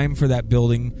is time for that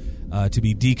building to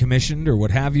be decommissioned or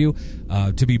what have you,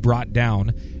 to be brought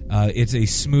down, it's a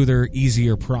smoother,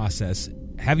 easier process.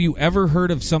 Have you ever heard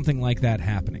of something like that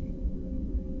happening?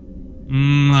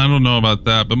 I don't know about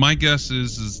that, but my guess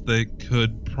is they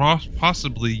could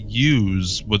possibly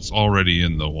use what's already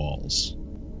in the walls,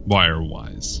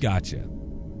 wire-wise. Gotcha.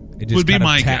 Would be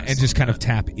my guess. And just kind of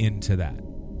tap into that.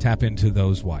 Tap into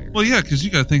those wires. Well, yeah, because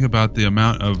you got to think about the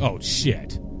amount of... Oh,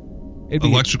 shit.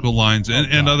 Electrical lines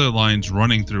and other lines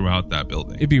running throughout that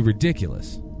building. It'd be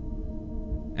ridiculous.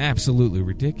 Absolutely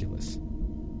ridiculous.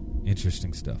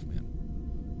 Interesting stuff, man.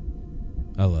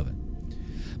 I love it.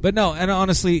 But no, and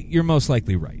honestly, you're most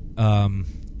likely right.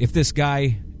 If this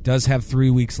guy does have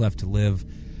 3 weeks left to live,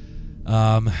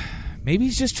 maybe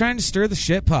he's just trying to stir the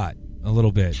shit pot a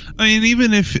little bit. I mean,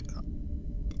 even if...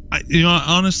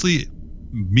 honestly,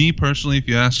 me personally, if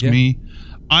you ask me,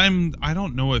 I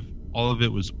don't know if all of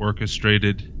it was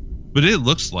orchestrated, but it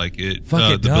looks like it.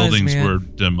 The buildings were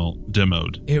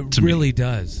demoed. It really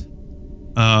does.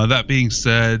 That being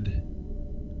said,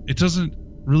 it doesn't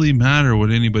really matter what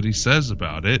anybody says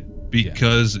about it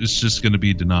because it's just going to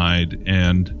be denied,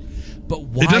 and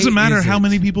it doesn't matter how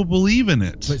many people believe in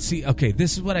it. But see, okay,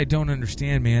 this is what I don't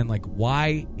understand, man. Like,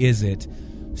 why is it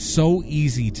so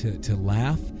easy to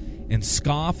laugh and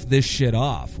scoff this shit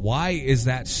off? Why is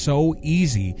that so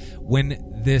easy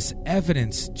when this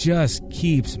evidence just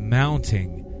keeps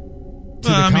mounting to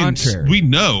the contrary? We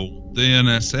know the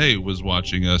NSA was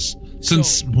watching us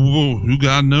since who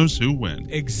God knows who when.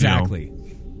 Exactly. You know?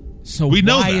 So we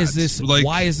know why that. is this? Like,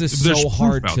 why is this so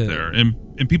hard out to? There,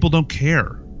 and people don't care.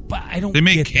 But I don't. They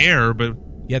may care, but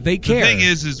they care. The thing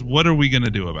is what are we going to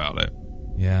do about it?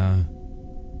 Yeah.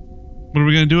 What are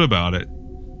we going to do about it?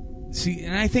 See,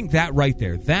 and I think that right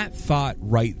there, that thought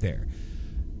right there,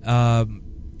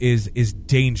 is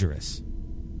dangerous.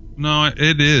 No,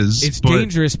 it is. It's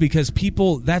dangerous because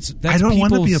people. That's I don't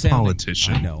want to be a sounding,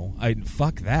 politician. I know.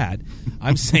 Fuck that.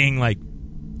 I'm saying, like,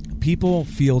 people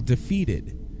feel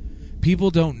defeated.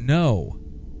 People don't know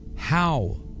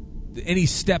how any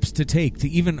steps to take to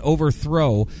even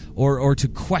overthrow or to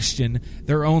question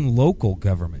their own local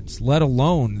governments, let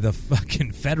alone the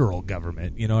fucking federal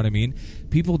government. You know what I mean?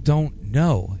 People don't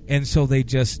know, and so they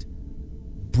just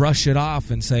brush it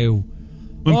off and say, I'm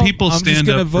just going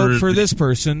to vote for this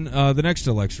person the next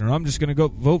election, or I'm just going to go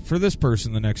vote for this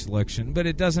person the next election. But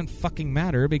it doesn't fucking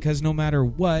matter, because no matter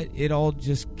what, it all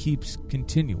just keeps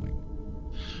continuing.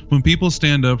 When people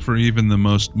stand up for even the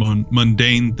most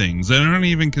mundane things, that aren't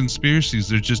even conspiracies,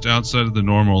 they're just outside of the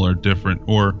normal or different,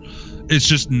 or it's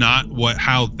just not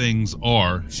how things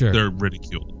are, they're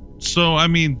ridiculed. So, I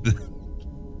mean,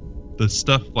 the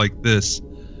stuff like this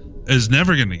is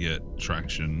never going to get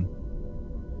traction.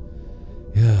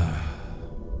 Yeah.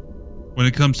 When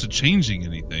it comes to changing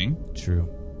anything. True.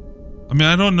 I mean,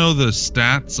 I don't know the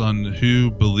stats on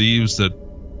who believes that.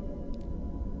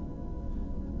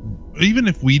 Even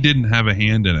if we didn't have a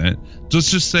hand in it,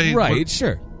 let's just say, right?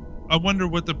 Sure. I wonder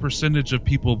what the percentage of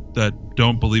people that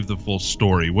don't believe the full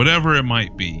story, whatever it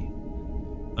might be.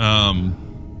 I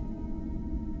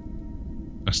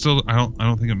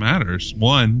don't think it matters.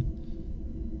 One,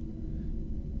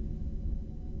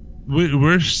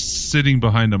 we're sitting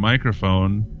behind a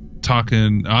microphone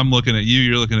talking. I'm looking at you.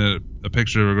 You're looking at a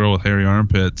picture of a girl with hairy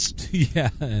armpits.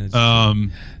 Yeah.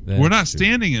 We're not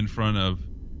standing in front of.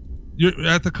 You're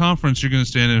at the conference. You're going to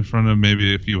stand in front of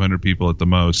maybe a few hundred people at the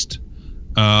most.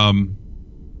 And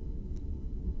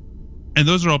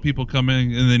those are all people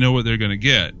coming, and they know what they're going to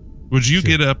get. Would you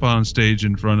get up on stage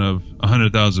in front of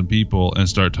 100,000 people and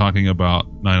start talking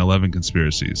about 9/11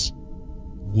 conspiracies?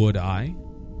 Would I?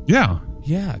 Yeah.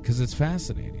 Yeah, because it's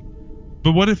fascinating.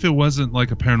 But what if it wasn't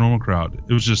like a paranormal crowd?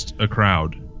 It was just a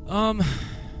crowd.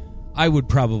 I would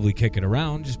probably kick it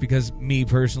around just because me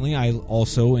personally, I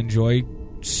also enjoy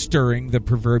stirring the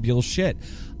proverbial shit.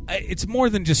 It's more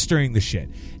than just stirring the shit.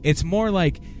 It's more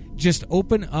like just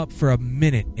open up for a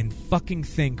minute and fucking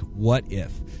think, what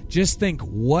if? Just think,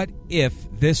 what if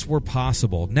this were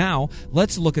possible? Now,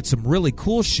 let's look at some really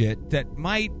cool shit that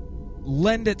might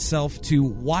lend itself to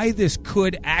why this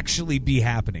could actually be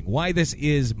happening, why this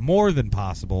is more than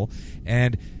possible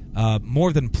and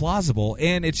more than plausible,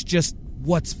 and it's just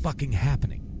what's fucking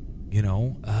happening, you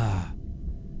know?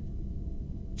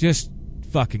 Just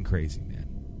fucking crazy, man.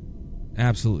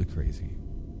 Absolutely crazy.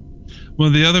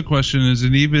 Well, the other question is,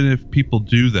 and even if people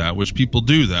do that, which people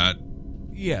do that,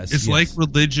 yes, it's like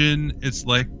religion, it's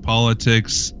like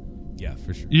politics. Yeah,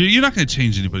 for sure. You're not going to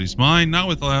change anybody's mind, not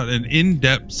without an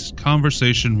in-depth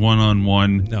conversation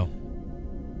one-on-one. No.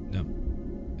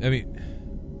 I mean,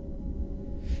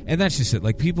 and that's just it.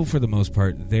 Like, people, for the most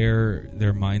part,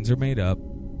 their minds are made up.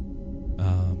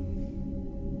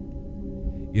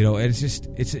 You know, it's just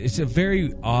it's a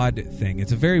very odd thing.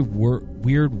 It's a very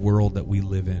weird world that we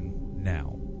live in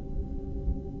now.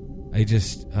 I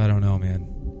don't know, man.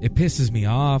 It pisses me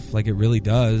off, like it really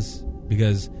does,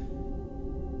 because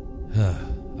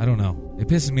I don't know. It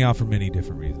pisses me off for many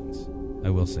different reasons. I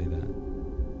will say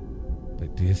that.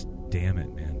 But just damn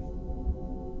it, man.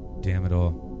 Damn it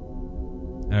all.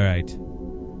 All right.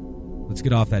 Let's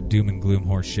get off that doom and gloom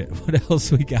horse shit. What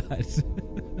else we got?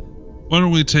 Why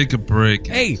don't we take a break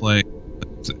and play,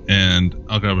 and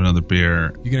I'll grab another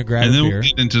beer. You gonna grab a beer? And then we'll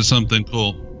get into something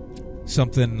cool.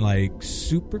 Something like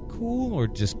super cool or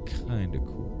just kind of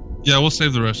cool? Yeah, we'll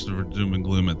save the rest of our doom and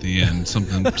gloom at the end.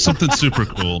 Something super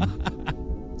cool.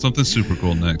 Something super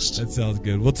cool next. That sounds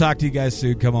good. We'll talk to you guys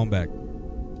soon. Come on back.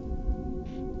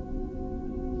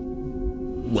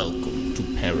 Welcome to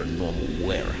Paranormal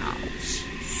Warehouse.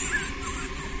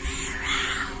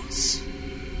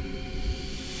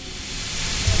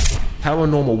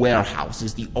 Paranormal Warehouse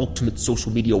is the ultimate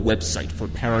social media website for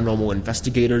paranormal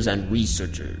investigators and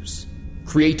researchers.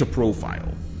 Create a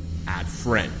profile, add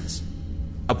friends,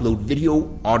 upload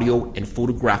video, audio, and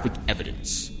photographic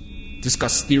evidence,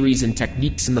 discuss theories and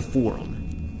techniques in the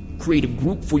forum, create a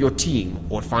group for your team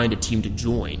or find a team to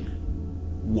join,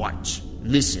 watch,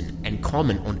 listen, and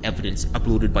comment on evidence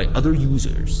uploaded by other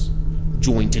users.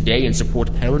 Join today and support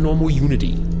Paranormal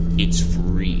Unity. It's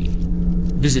free.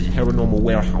 Visit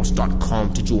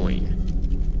paranormalwarehouse.com to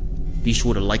join. Be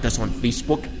sure to like us on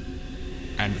Facebook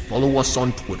and follow us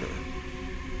on Twitter.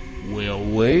 We're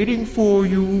waiting for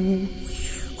you.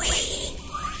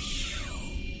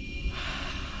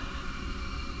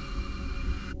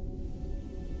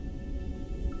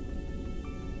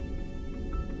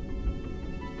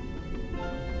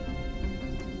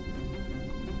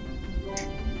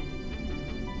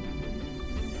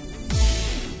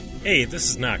 Hey, this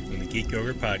is Knock from the Geek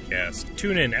Yogurt Podcast.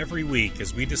 Tune in every week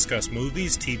as we discuss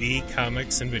movies, TV,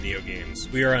 comics, and video games.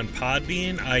 We are on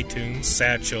Podbean, iTunes,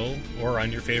 Satchel, or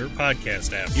on your favorite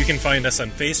podcast app. You can find us on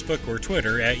Facebook or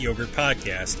Twitter at Yogurt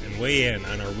Podcast and weigh in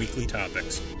on our weekly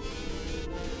topics.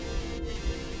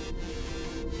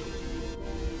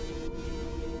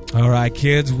 All right,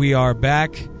 kids, we are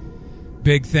back.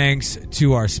 Big thanks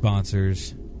to our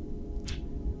sponsors,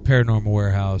 Paranormal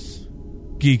Warehouse,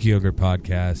 Geek Yogurt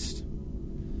Podcast,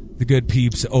 the good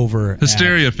peeps over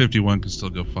Hysteria 51 can still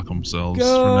go fuck themselves for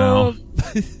now.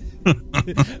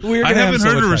 I haven't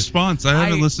heard a response. I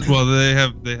haven't listened. Well, they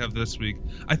have this week.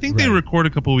 I think they record a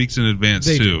couple weeks in advance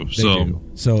too.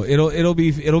 So it'll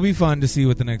be fun to see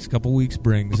what the next couple weeks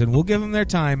brings, and we'll give them their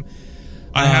time.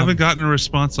 I haven't gotten a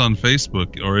response on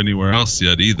Facebook or anywhere else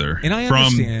yet either. And I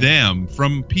understand.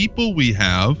 From people we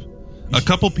have. A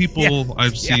couple people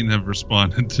I've seen have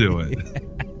responded to it.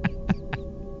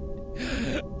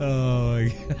 Oh,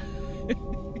 my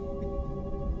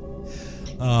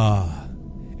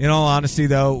God. In all honesty,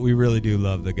 though, we really do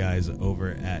love the guys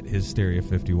over at Hysteria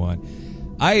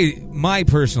 51. My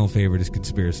personal favorite is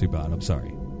Conspiracy Bot. I'm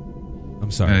sorry.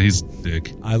 Yeah, he's a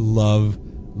dick. I love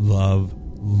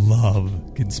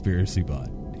Conspiracy Bot.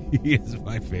 He is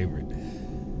my favorite.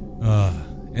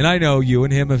 And I know you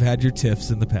and him have had your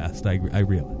tiffs in the past. I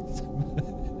realize.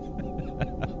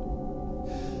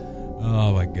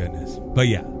 Oh, my goodness. But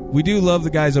yeah, we do love the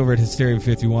guys over at Hysteria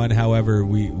 51. However,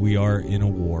 we are in a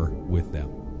war with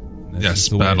them. Yes,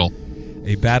 battle.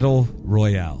 A battle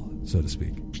royale, so to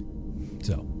speak.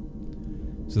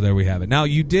 So there we have it. Now,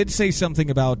 you did say something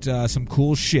about some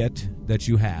cool shit that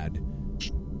you had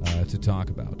to talk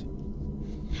about.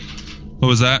 What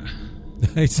was that?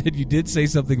 I said you did say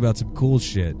something about some cool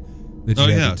shit that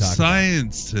you had to talk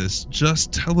Scientists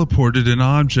just teleported an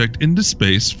object into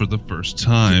space for the first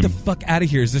time. Get the fuck out of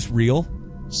here. Is this real?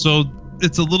 So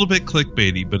it's a little bit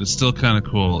clickbaity, but it's still kind of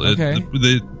cool. Okay.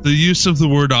 The use of the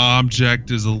word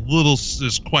object is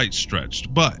quite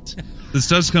stretched, but this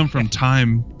does come from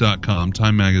Time.com,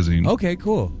 Time Magazine. Okay,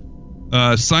 cool.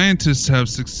 Scientists have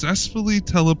successfully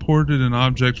teleported an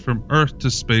object from Earth to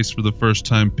space for the first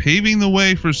time, paving the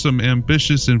way for some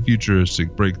ambitious and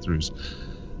futuristic breakthroughs.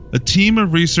 A team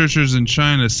of researchers in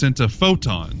China sent a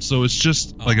photon, so it's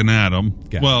just like an atom.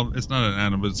 Well, it's not an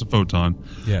atom, but it's a photon.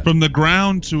 Yeah. From the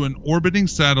ground to an orbiting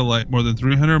satellite more than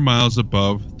 300 miles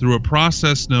above through a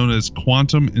process known as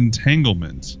quantum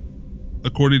entanglement,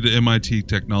 according to MIT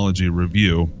Technology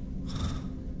Review.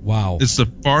 Wow. It's the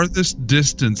farthest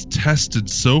distance tested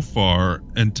so far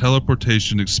in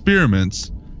teleportation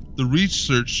experiments, the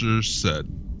researchers said.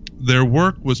 Their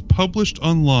work was published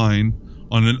online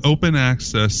on an open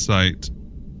access site,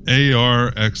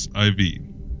 ARXIV.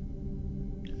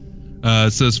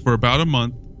 It says for about a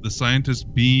month, the scientists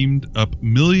beamed up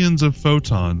millions of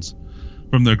photons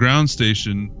from their ground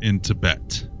station in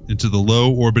Tibet into the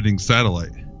low orbiting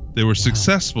satellite. They were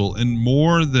successful in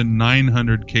more than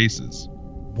 900 cases.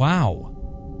 Wow.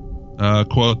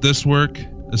 Quote, this work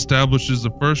establishes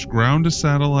the first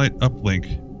ground-to-satellite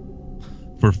uplink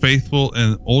for faithful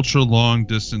and ultra-long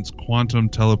distance quantum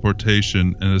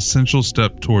teleportation, an essential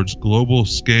step towards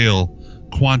global-scale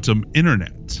quantum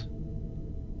internet.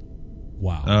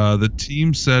 Wow. The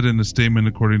team said in a statement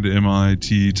according to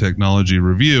MIT Technology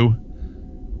Review,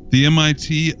 the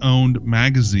MIT-owned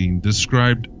magazine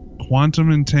described quantum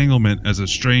entanglement as a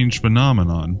strange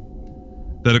phenomenon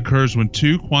that occurs when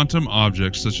two quantum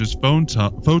objects, such as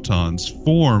photons,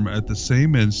 form at the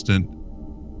same instant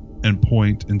and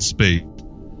point in space,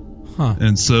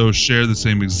 and so share the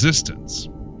same existence.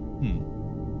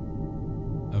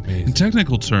 Amazing. In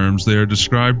technical terms, they are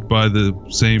described by the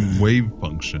same wave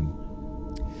function.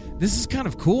 This is kind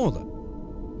of cool,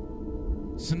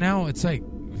 though. So now it's like,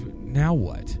 now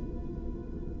what?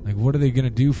 Like, what are they going to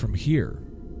do from here?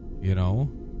 You know?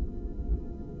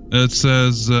 It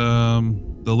says,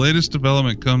 the latest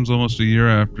development comes almost a year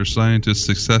after scientists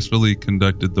successfully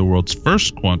conducted the world's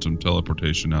first quantum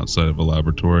teleportation outside of a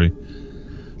laboratory.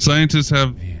 Scientists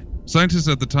at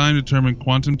the time determined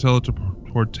quantum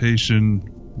teleportation,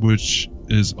 which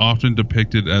is often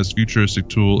depicted as futuristic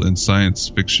tool in science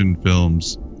fiction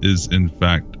films, is in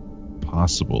fact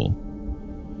possible.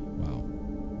 Wow.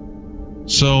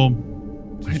 So,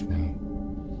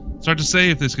 it's hard to say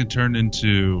if this can turn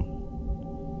into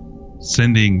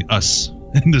sending us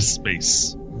into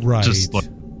space. Right. Just like,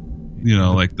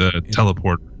 like the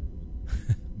teleporter.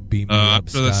 Beam me up,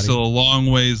 sure that's still a long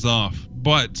ways off.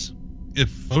 But if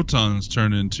photons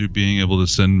turn into being able to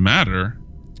send matter.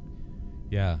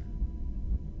 Yeah.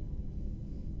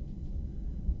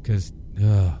 Because,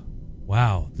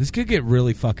 wow. This could get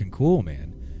really fucking cool,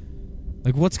 man.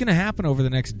 Like, what's going to happen over the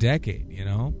next decade, you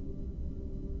know?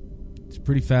 It's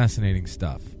pretty fascinating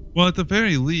stuff. Well, at the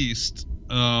very least,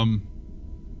 when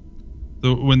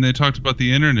they talked about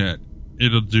the internet,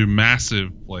 it'll do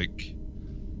massive,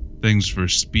 things for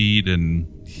speed and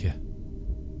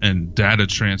data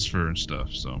transfer and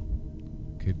stuff, so.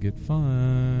 Could get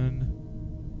fun.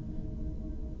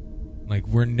 Like,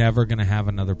 we're never going to have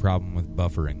another problem with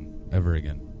buffering ever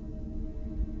again.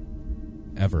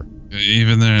 Ever.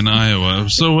 Even there in Iowa.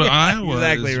 So Iowa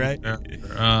exactly, is right?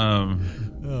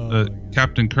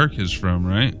 Captain Kirk is from,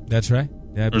 right? That's right.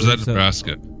 Yeah, or is that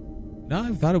Nebraska? No,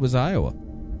 I thought it was Iowa.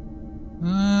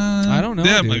 I don't know,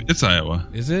 yeah, dude. It's Iowa.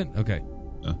 Is it? Okay.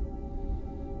 Yeah.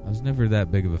 I was never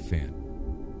that big of a fan.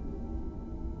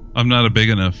 I'm not a big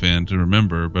enough fan to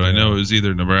remember, but I know it was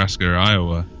either Nebraska or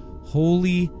Iowa.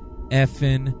 Holy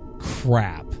effing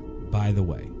crap, by the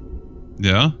way.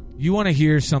 Yeah? You want to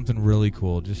hear something really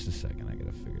cool? Just a second. I got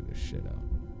to figure this shit out.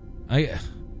 I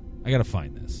got to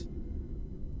find this.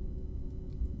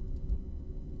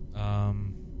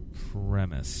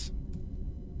 Premise.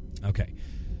 Okay.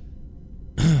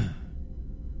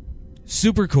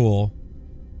 super cool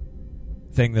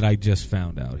thing that I just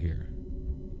found out here.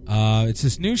 It's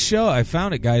this new show. I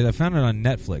found it, guys. I found it on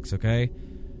Netflix, okay?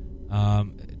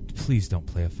 Please don't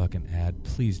play a fucking ad.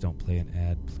 Please don't play an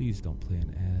ad. Please don't play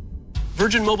an ad.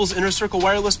 Virgin Mobile's Inner Circle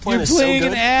wireless plan You're is so playing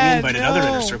good, an ad, we invited other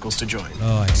Inner Circles to join.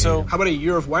 Oh, I hate So, him. how about a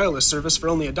year of wireless service for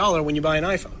only $1 when you buy an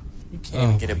iPhone? You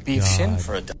can't get a my beef shin God.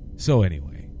 for $1. So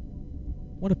anyway,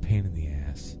 what a pain in the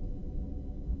ass.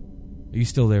 Are you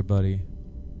still there, buddy?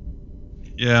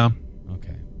 Yeah.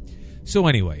 Okay. So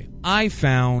anyway, I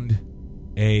found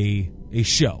a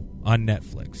show on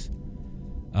Netflix.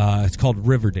 It's called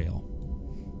Riverdale.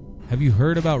 Have you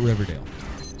heard about Riverdale?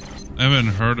 I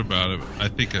haven't heard about it. I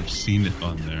think I've seen it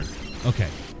on there. Okay.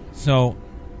 So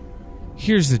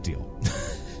here's the deal.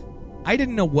 I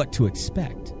didn't know what to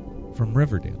expect from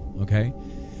Riverdale, okay?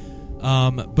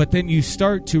 But then you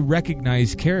start to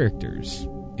recognize characters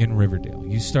in Riverdale.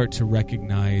 You start to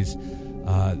recognize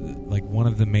like one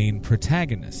of the main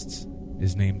protagonists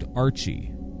is named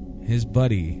Archie. His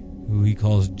buddy, who he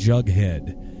calls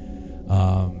Jughead.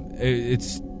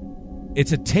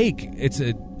 It's a take. It's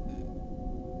a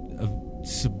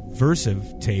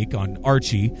subversive take on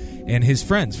Archie and his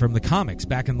friends from the comics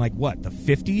back in like what, the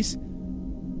 50s,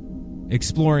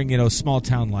 exploring small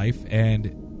town life.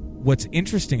 And what's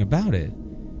interesting about it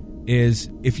is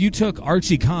if you took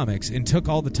Archie comics and took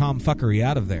all the tomfuckery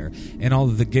out of there and all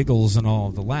of the giggles and all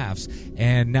of the laughs,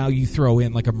 and now you throw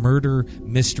in like a murder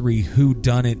mystery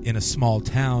whodunit in a small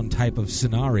town type of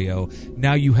scenario,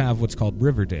 now you have what's called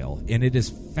Riverdale, and it is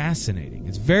fascinating.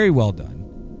 It's very well done.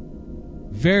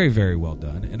 Very, very well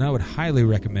done, and I would highly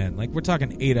recommend. Like, we're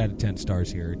talking 8 out of 10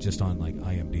 stars here, just on like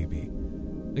IMDb.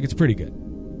 Like, it's pretty good,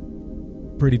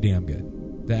 pretty damn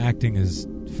good. The acting is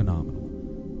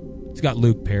phenomenal. It's got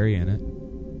Luke Perry in it.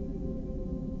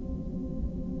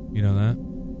 You know that?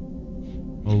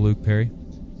 Oh, Luke Perry.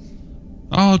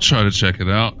 I'll try to check it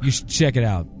out. You should check it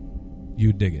out. You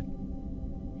would dig it.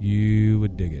 You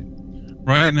would dig it.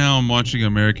 Right now, I'm watching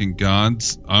American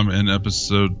Gods. I'm in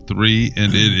episode 3,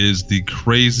 and it is the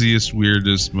craziest,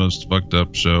 weirdest, most fucked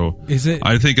up show Is it?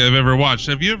 I think I've ever watched.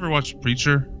 Have you ever watched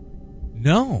Preacher?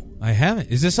 No, I haven't.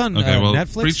 Is this on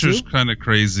Netflix Preacher's too? kind of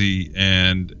crazy,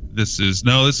 and this is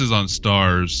on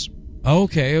Stars.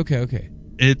 Okay.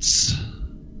 It's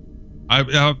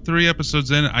I 3 episodes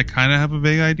in. I kind of have a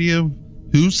vague idea of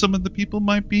who some of the people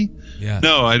might be. Yeah.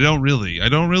 No, I don't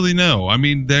really know. I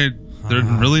mean, they're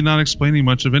really not explaining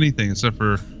much of anything except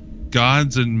for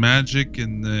gods and magic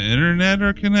and the internet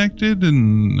are connected,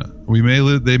 and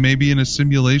they may be in a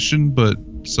simulation, but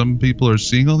some people are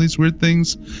seeing all these weird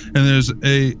things. And there's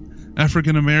a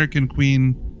African American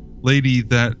queen lady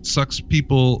that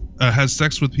has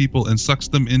sex with people and sucks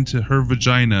them into her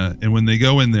vagina, and when they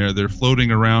go in there, they're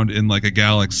floating around in like a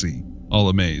galaxy, all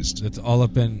amazed. That's all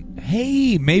up in.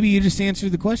 Hey, maybe you just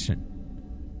answered the question.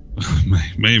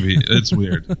 Maybe. It's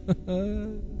weird. I'm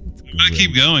gonna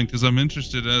keep going because I'm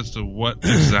interested as to what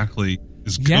exactly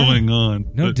is going on.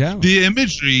 No doubt. The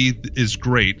imagery is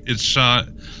great. It's shot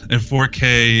in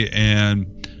 4K,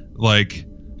 and like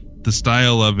the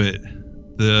style of it,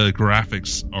 the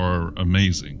graphics are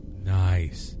amazing.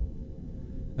 Nice.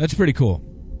 That's pretty cool.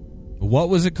 What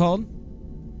was it called?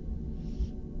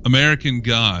 American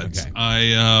Gods. Okay.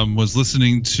 I was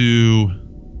listening to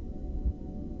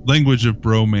Language of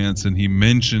Bromance, and he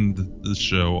mentioned the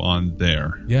show on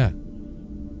there. Yeah.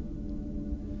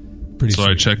 Pretty So I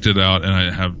sweet. checked it out, and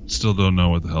I still don't know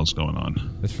what the hell's going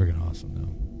on. That's freaking awesome,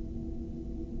 though.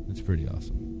 That's pretty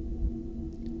awesome.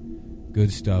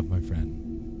 Good stuff, my friend.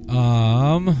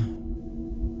 Oh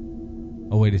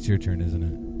wait, it's your turn, isn't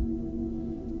it?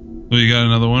 Well, you got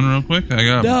another one, real quick? I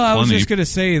got. No, I was plenty. just gonna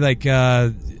say, like,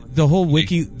 the whole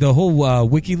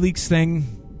WikiLeaks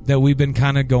thing that we've been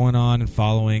kind of going on and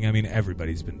following. I mean,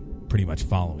 everybody's been pretty much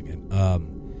following it.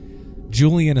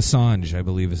 Julian Assange, I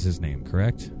believe, is his name,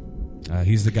 correct?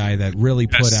 He's the guy that really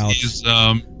put out. He's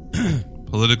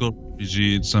political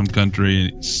refugee in some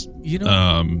country,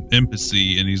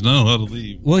 embassy, and he's not allowed to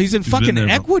leave. Well, he's in fucking been there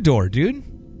Ecuador, dude.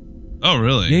 Oh,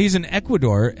 really? Yeah, he's in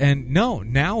Ecuador, and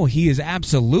now he is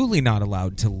absolutely not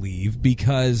allowed to leave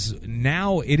because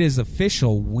now it is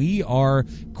official. We are,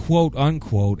 quote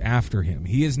unquote, after him.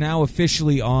 He is now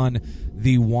officially on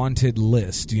the wanted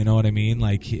list. You know what I mean?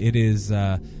 Like, it is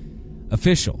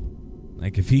official.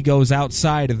 Like, if he goes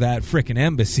outside of that frickin'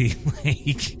 embassy,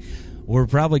 like, we're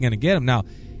probably going to get him. Now,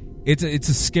 it's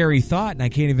a scary thought, and I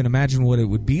can't even imagine what it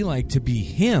would be like to be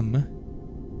him.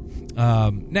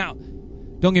 Now,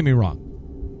 don't get me wrong.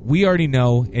 We already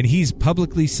know, and he's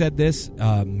publicly said this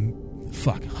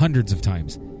hundreds of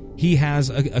times. He has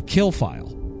a kill file.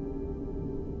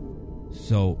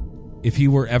 So if he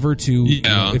were ever to,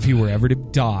 if he were ever to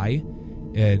die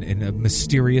in a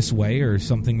mysterious way or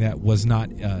something that was not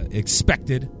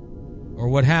expected or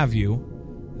what have you,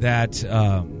 that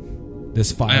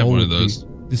this file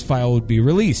would be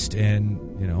released and,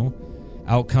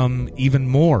 out come even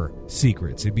more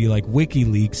secrets. It'd be like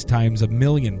WikiLeaks times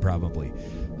 1,000,000 probably.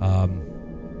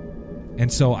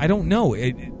 And so I don't know.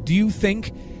 Do you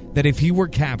think that if he were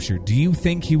captured, do you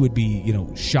think he would be,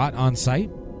 shot on sight?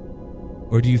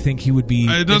 Or do you think he would be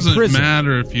It doesn't imprisoned?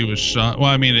 matter if he was shot. Well,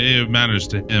 I mean, it matters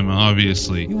to him,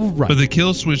 obviously. Right. But the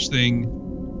kill switch thing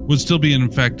would still be in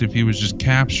effect if he was just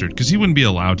captured, because he wouldn't be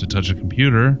allowed to touch a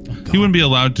computer. He wouldn't be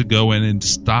allowed to go in and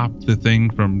stop the thing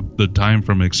from the time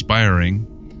from expiring.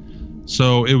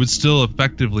 So it would still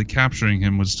effectively, capturing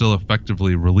him would still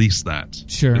effectively release that.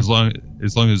 Sure. As long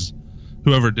as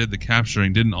whoever did the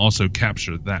capturing didn't also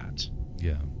capture that.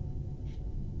 Yeah.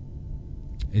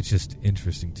 It's just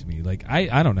interesting to me. Like,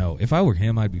 I don't know. If I were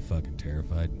him, I'd be fucking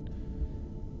terrified.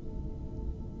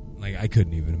 Like, I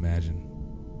couldn't even imagine.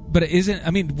 But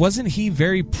wasn't he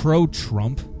very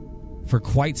pro-Trump for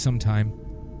quite some time?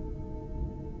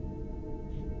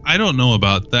 I don't know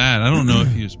about that. I don't know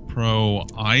if he was pro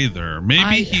either.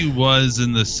 Maybe he was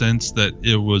in the sense that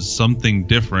it was something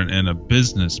different and a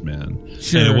businessman.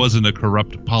 Sure. And it wasn't a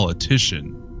corrupt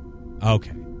politician.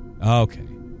 Okay.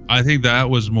 I think that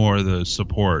was more the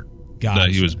support that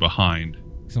he was behind.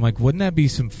 So I'm like, wouldn't that be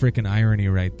some freaking irony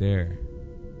right there?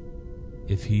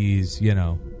 If he's,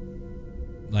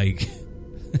 like,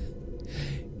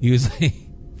 he was like,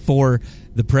 for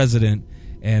the president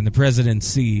and the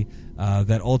presidency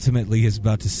that ultimately is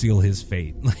about to seal his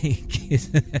fate.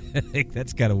 Like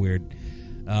that's kind of weird.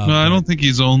 No, I don't think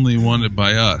he's only wanted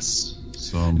by us.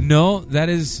 So no, that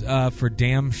is for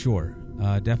damn sure.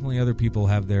 Definitely, other people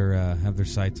have their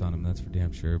sights on him. That's for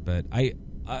damn sure. But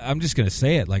I'm just gonna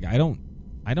say it. Like I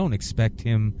don't expect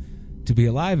him to be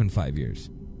alive in 5 years.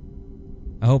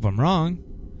 I hope I'm wrong,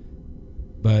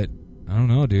 but I don't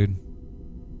know, dude.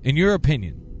 In your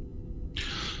opinion,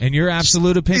 in your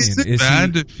absolute opinion, is it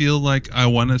bad to feel like I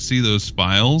want to see those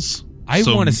files? I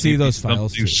want to see those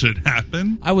files. Something should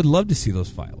happen. I would love to see those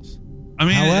files. I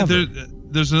mean, however,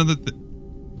 there's another.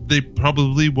 They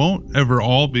probably won't ever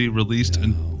all be released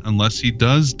unless he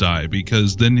does die,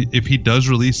 because then if he does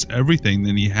release everything,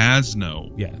 then he has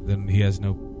no. Yeah, then he has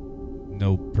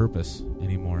no purpose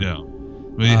anymore. Yeah,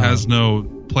 but he has no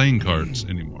playing cards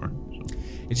anymore. So.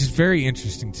 It's just very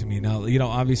interesting to me. Now,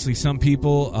 obviously some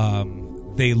people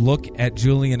they look at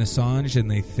Julian Assange and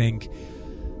they think,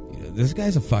 this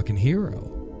guy's a fucking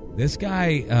hero. This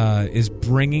guy is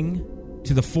bringing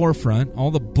to the forefront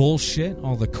all the bullshit,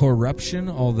 all the corruption,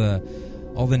 all the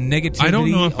negativity. I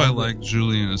don't know if I like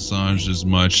Julian Assange as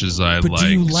much as I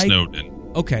like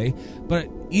Snowden. Okay, but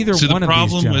either one of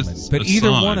these gentlemen, but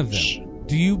either one of them,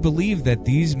 do you believe that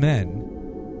these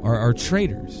men are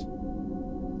traitors?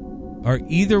 Are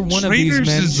either one of these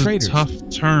men traitors? Is a tough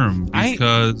term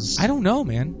because I don't know,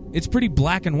 man. It's pretty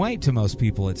black and white to most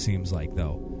people. It seems like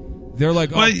though, they're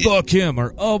like, "Oh, fuck him,"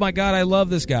 or "Oh my god, I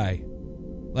love this guy."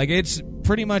 Like it's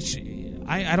pretty much.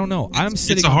 I don't know. I'm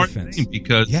sitting on the fence. It's a hard thing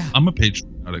because I'm a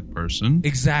patriotic person.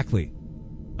 Exactly.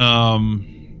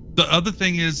 The other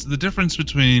thing is the difference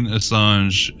between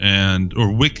Assange or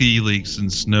WikiLeaks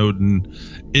and Snowden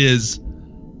is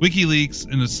WikiLeaks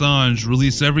and Assange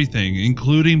release everything,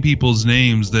 including people's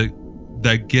names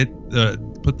that get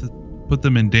put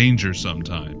them in danger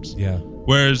sometimes. Yeah.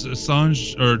 Whereas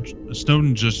Assange or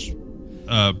Snowden just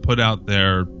put out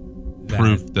their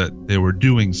proof that they were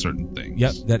doing certain things.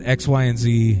 Yep, that X, Y, and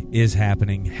Z is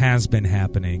happening, has been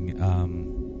happening,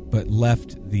 but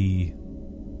left the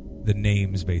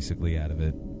names basically out of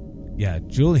it. Yeah,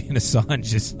 Julian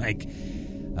Assange is like,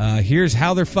 here's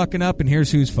how they're fucking up and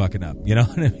here's who's fucking up. You know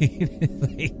what I mean?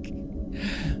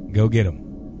 Like, go get them.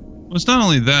 Well, it's not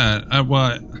only that.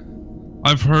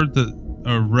 I've heard that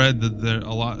or read that there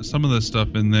some of the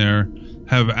stuff in there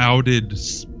have outed,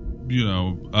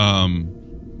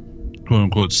 quote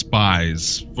unquote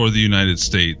spies for the United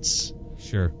States.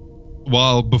 Sure.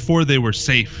 While before they were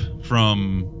safe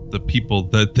from the people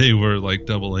that they were like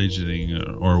double agenting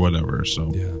or whatever.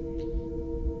 So yeah.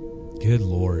 Good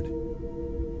Lord.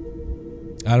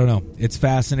 I don't know. It's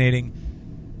fascinating.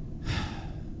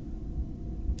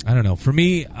 I don't know. For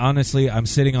me, honestly, I'm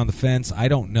sitting on the fence. I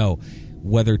don't know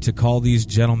whether to call these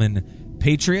gentlemen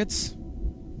patriots.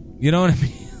 You know what I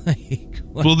mean?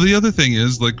 Well, the other thing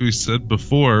is, like we said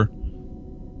before,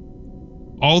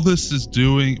 all this is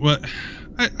doing what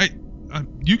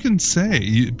you can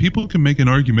say. People can make an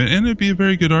argument, and it'd be a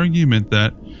very good argument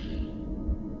that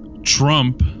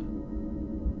Trump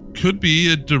could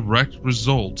be a direct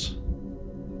result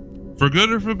for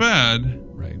good or for bad,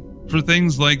 Right. for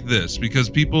things like this, because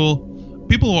people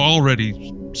are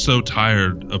already so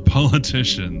tired of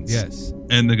politicians Yes.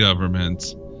 and the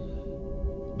government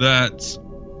that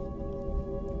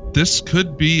this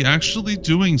could be actually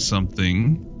doing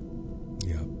something.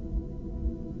 Yeah.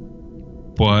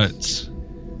 But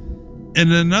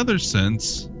in another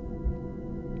sense,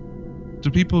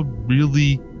 does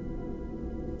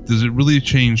it really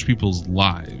change people's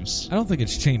lives? I don't think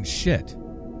it's changed shit.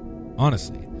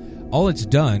 Honestly. All it's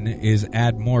done is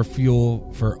add more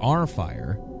fuel for our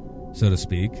fire, so to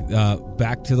speak.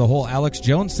 Back to the whole Alex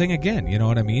Jones thing again. You know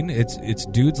what I mean? It's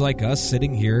dudes like us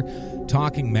sitting here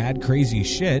talking mad, crazy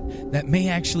shit that may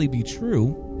actually be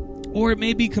true, or it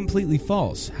may be completely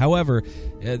false. However,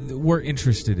 we're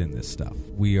interested in this stuff.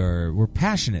 We're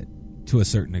passionate to a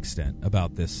certain extent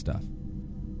about this stuff.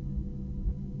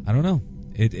 I don't know.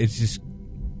 It's just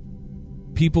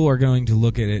people are going to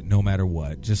look at it no matter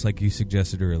what, just like you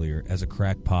suggested earlier, as a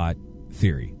crackpot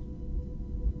theory.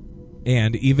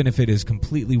 And even if it is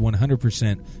completely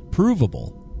 100%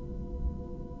 provable,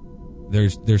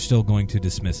 they're still going to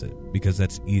dismiss it because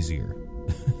that's easier.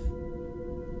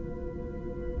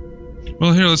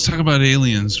 Well, here, let's talk about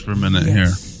aliens for a minute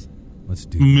here. Let's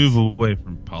do Move this. away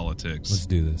from politics. Let's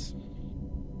do this.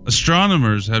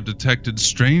 Astronomers have detected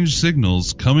strange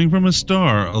signals coming from a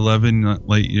star 11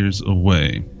 light years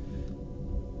away.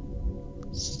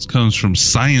 This comes from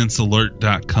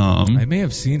sciencealert.com. I may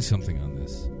have seen something on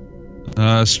this.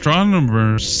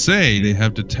 Astronomers say they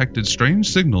have detected strange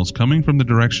signals coming from the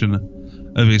direction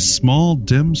of a small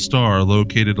dim star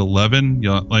located 11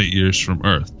 light years from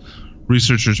Earth.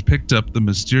 Researchers picked up the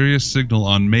mysterious signal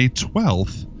on May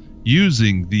 12th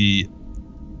using the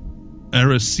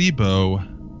Arecibo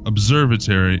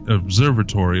Observatory,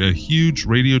 a huge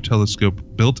radio telescope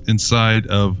built inside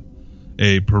of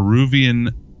a Puerto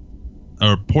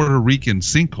Rican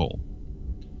sinkhole.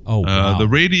 Oh, wow. The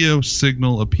radio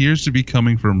signal appears to be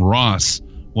coming from Ross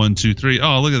 123.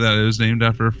 Oh, look at that. It was named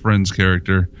after a Friends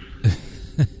character.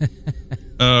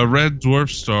 A red dwarf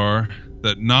star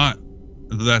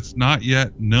that's not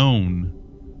yet known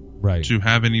right. to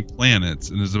have any planets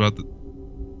and is about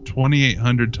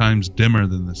 2,800 times dimmer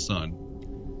than the sun.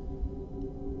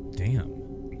 Damn.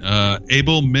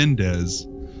 Abel Mendez,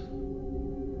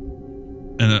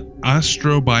 an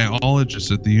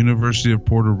astrobiologist at the University of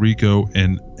Puerto Rico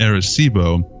in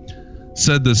Arecibo,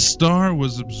 said the star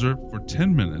was observed for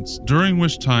 10 minutes, during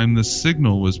which time the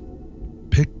signal was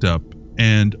picked up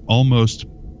and almost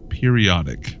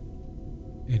periodic.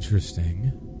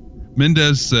 Interesting.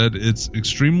 Mendez said it's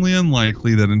extremely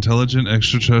unlikely that intelligent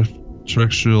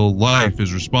extraterrestrial life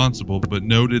is responsible, but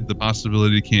noted the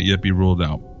possibility can't yet be ruled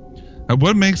out.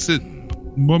 What makes them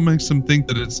think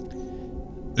that it's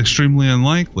extremely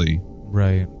unlikely?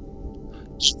 Right.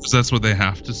 That's what they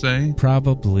have to say?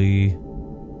 Probably.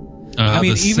 I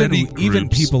mean, even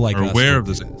people like us aware would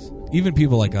of do this. this. Even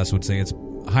people like us would say it's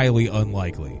highly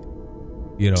unlikely,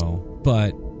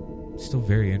 but still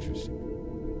very interesting.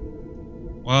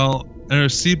 Well,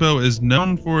 Arecibo is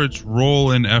known for its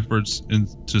role in efforts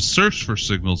to search for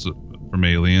signals from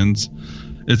aliens.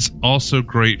 It's also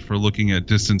great for looking at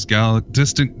distant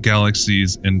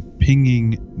galaxies and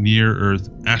pinging near-Earth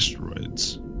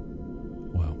asteroids.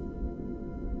 Wow.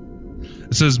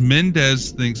 It says Mendez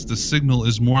thinks the signal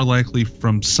is more likely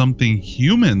from something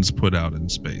humans put out in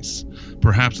space,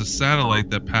 perhaps a satellite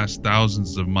that passed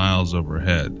thousands of miles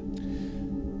overhead.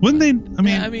 Wouldn't they?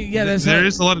 There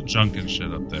is a lot of junk and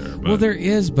shit up there. But. Well, there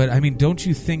is, but don't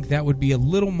you think that would be a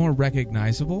little more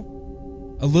recognizable?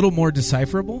 A little more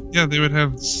decipherable? Yeah, they would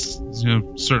have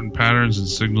certain patterns and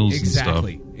signals and stuff.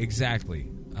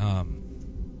 Exactly. I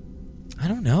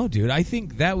don't know, dude. I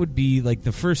think that would be like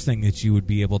the first thing that you would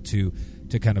be able to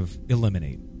kind of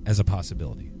eliminate as a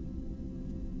possibility.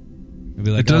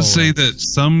 It does say that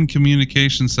some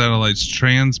communication satellites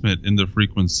transmit in the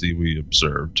frequency we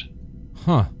observed.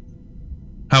 Huh.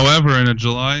 However, in a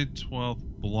July 12th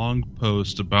blog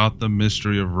post about the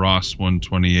mystery of Ross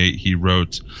 128, he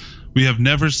wrote, "We have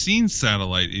never seen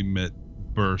satellite emit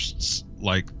bursts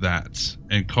like that,"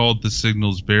 and called the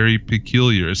signals very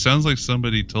peculiar. It sounds like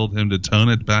somebody told him to tone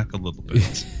it back a little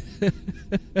bit.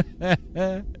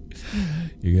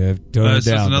 You have to tone it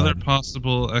down. Another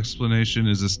possible explanation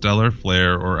is a stellar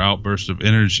flare or outburst of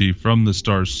energy from the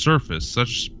star's surface.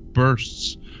 Such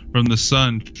bursts from the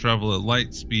sun travel at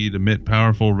light speed, emit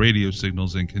powerful radio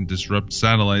signals, and can disrupt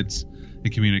satellites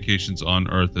and communications on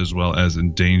Earth, as well as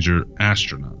endanger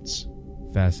astronauts.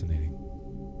 Fascinating.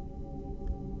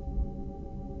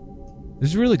 This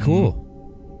is really cool.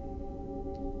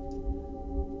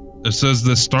 It says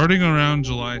that starting around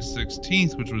July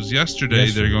 16th, which was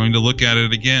yesterday, they're going to look at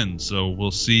it again. So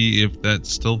we'll see if that's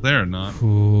still there or not.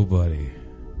 Ooh, buddy.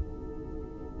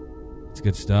 It's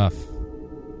good stuff.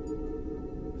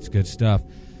 It's good stuff.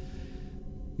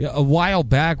 Yeah, a while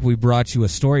back we brought you a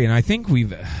story, and I think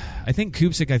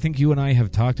Kupsik, I think you and I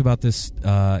have talked about this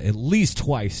at least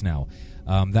twice now.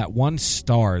 That one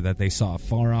star that they saw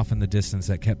far off in the distance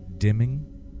that kept dimming.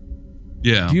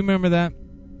 Yeah. Do you remember that?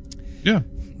 Yeah.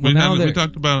 Well, we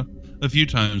talked about it a few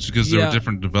times because there were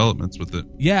different developments with it.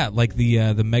 Yeah, like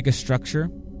the mega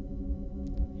structure.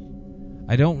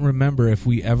 I don't remember if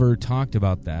we ever talked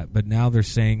about that, but now they're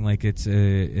saying like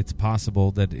it's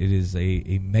possible that it is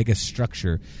a mega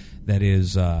structure that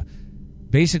is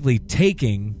basically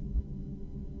taking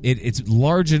it. It's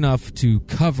large enough to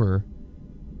cover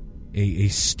a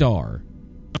star,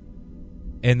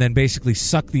 and then basically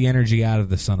suck the energy out of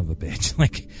the son of a bitch,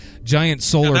 like giant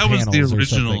solar panels. That was the or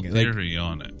original something. theory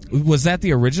on it. Was that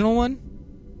the original one?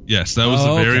 Yes, that was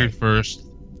the very first.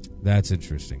 That's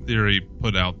interesting. Theory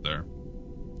put out there.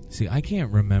 See, I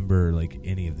can't remember like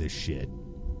any of this shit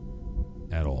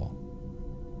at all.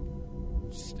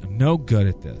 I'm no good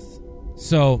at this.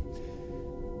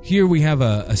 So here we have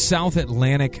a South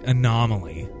Atlantic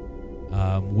anomaly,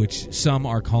 which some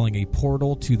are calling a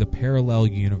portal to the parallel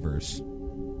universe,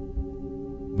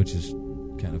 which is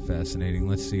kind of fascinating.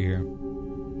 Let's see here.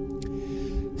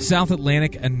 South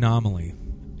Atlantic anomaly,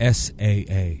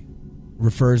 SAA,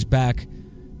 refers back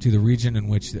to the region in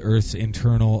which the Earth's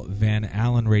internal Van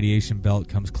Allen radiation belt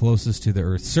comes closest to the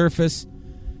Earth's surface.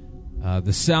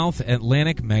 The South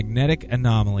Atlantic Magnetic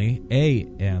Anomaly,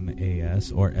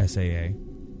 AMAS, or SAA,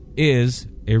 is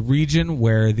a region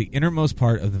where the innermost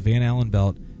part of the Van Allen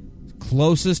belt is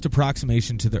closest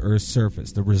approximation to the Earth's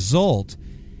surface. The result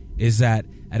is that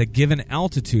at a given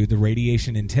altitude, the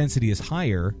radiation intensity is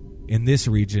higher in this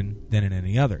region than in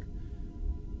any other.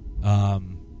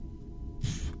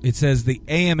 It says the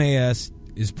AMAS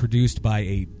is produced by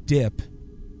a dip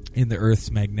in the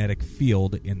Earth's magnetic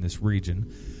field in this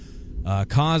region,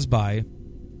 caused by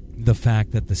the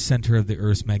fact that the center of the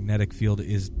Earth's magnetic field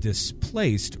is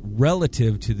displaced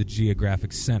relative to the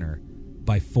geographic center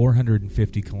by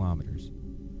 450 kilometers.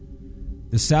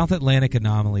 The South Atlantic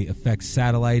anomaly affects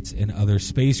satellites and other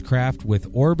spacecraft with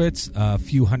orbits a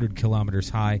few hundred kilometers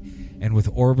high and with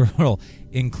orbital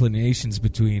inclinations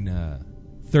between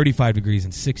 35 degrees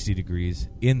and 60 degrees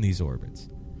in these orbits.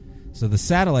 So the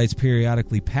satellites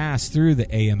periodically pass through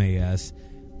the AMAS,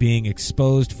 being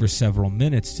exposed for several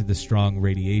minutes to the strong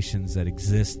radiations that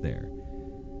exist there.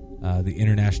 The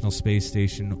International Space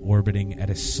Station, orbiting at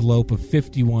a slope of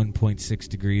 51.6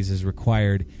 degrees, has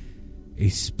required a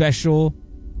special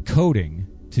coating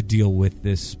to deal with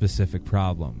this specific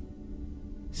problem.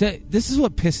 So this is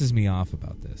what pisses me off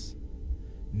about this.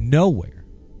 Nowhere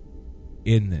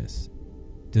in this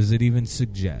does it even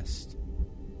suggest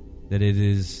that it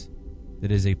is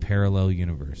a parallel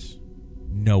universe.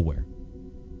 Nowhere.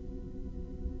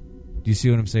 Do you see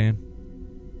what I'm saying?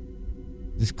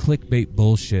 This clickbait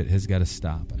bullshit has got to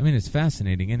stop. I mean, it's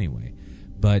fascinating anyway,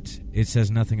 but it says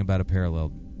nothing about a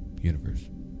parallel universe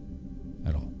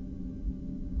at all.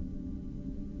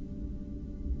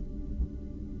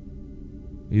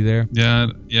 You there? Yeah,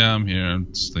 I'm here. I'm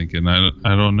just thinking. I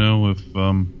don't know if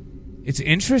it's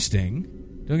interesting.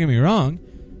 Don't get me wrong,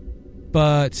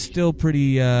 but still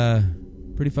pretty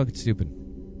fucking stupid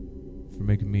for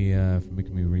making me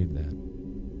read that.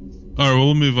 All right, well,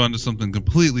 we'll move on to something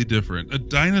completely different. A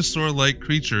dinosaur-like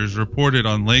creature is reported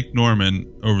on Lake Norman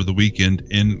over the weekend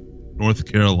in North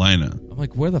Carolina. I'm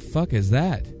like, where the fuck is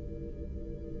that?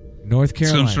 North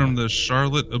Carolina. Comes from the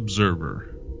Charlotte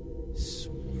Observer.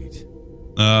 Sweet.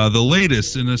 The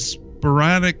latest in a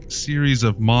sporadic series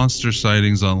of monster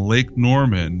sightings on Lake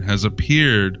Norman has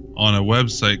appeared on a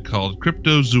website called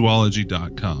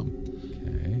cryptozoology.com.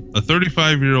 A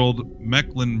 35-year-old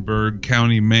Mecklenburg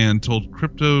County man told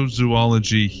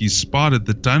Cryptozoology he spotted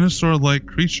the dinosaur-like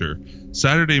creature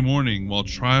Saturday morning while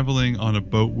traveling on a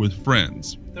boat with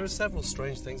friends. There are several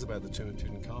strange things about the tomb of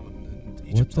Tutankhamun.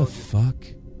 And what the fuck?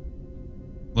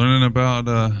 Learning about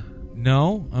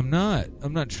No, I'm not.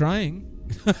 I'm not trying.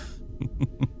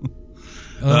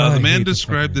 The man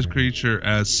described this creature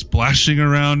as splashing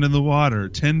around in the water,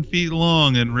 10 feet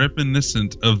long and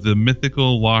reminiscent of the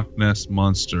mythical Loch Ness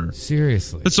monster.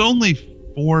 Seriously. It's only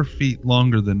 4 feet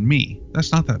longer than me.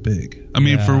 That's not that big. I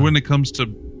mean, for when it comes to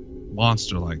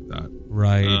monster like that.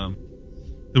 Right.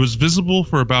 It was visible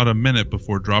for about a minute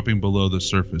before dropping below the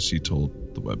surface, he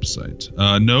told the website.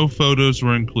 No photos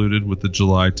were included with the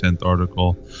July 10th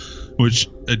article, which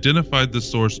identified the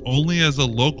source only as a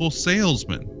local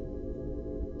salesman.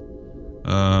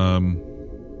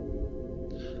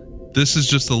 This is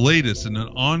just the latest in an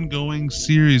ongoing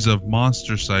series of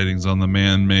monster sightings on the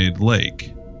man-made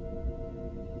lake.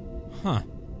 Huh.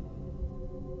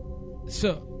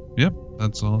 So, yep,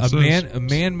 that's all it says. A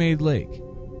man-made lake.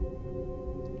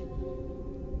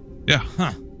 Yeah.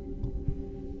 Huh.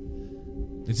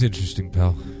 It's interesting,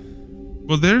 pal.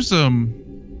 Well, there's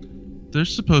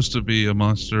supposed to be a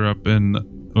monster up in,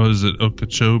 what is it,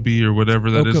 Okeechobee or whatever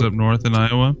that is up north in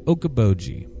Iowa?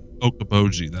 Okoboji.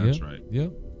 That's right.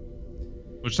 Yep.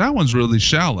 Which that one's really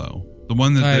shallow. The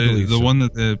one that one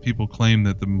that the people claim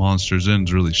that the monster's in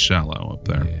is really shallow up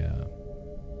there. Yeah.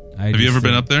 Have you ever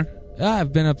been up there?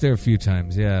 I've been up there a few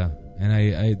times, yeah. And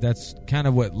I that's kind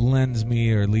of what leads me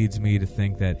to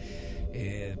think that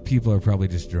people are probably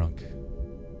just drunk.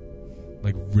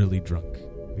 Like really drunk.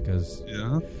 Because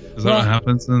yeah, is that what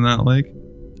happens in that lake?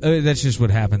 That's just what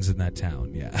happens in that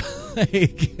town. Yeah,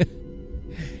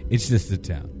 it's just a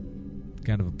town,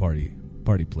 kind of a party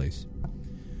place.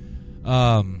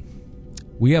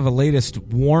 We have a latest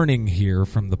warning here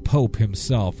from the Pope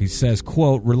himself. He says,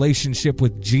 "quote Relationship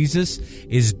with Jesus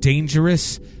is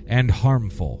dangerous and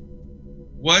harmful."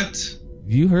 What?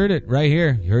 You heard it right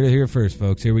here. You heard it here first,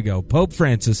 folks. Here we go. Pope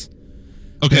Francis.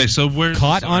 Okay, so where's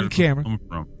caught on camera? Coming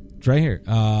from? It's right here.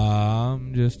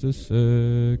 Just a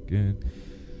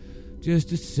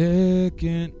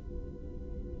second.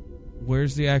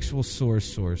 Where's the actual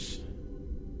source?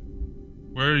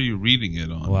 Where are you reading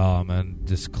it on? Well, I'm going to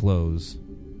disclose.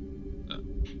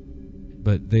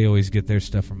 But they always get their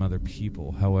stuff from other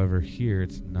people. However, here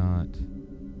it's not.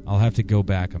 I'll have to go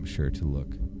back, I'm sure, to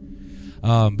look.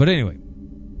 But anyway,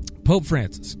 Pope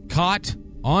Francis, caught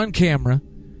on camera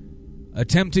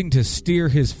attempting to steer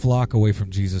his flock away from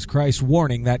Jesus Christ,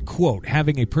 warning that, quote,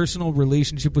 having a personal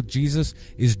relationship with Jesus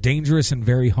is dangerous and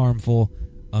very harmful,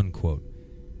 unquote.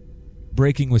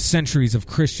 Breaking with centuries of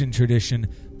Christian tradition,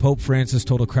 Pope Francis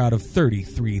told a crowd of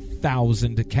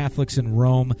 33,000 Catholics in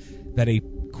Rome that a,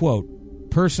 quote,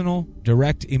 personal,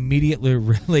 direct, immediate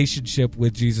relationship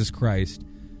with Jesus Christ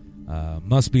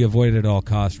must be avoided at all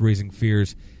costs, raising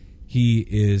fears he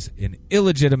is an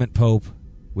illegitimate pope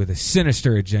with a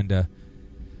sinister agenda.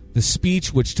 The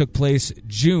speech, which took place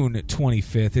June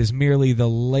 25th, is merely the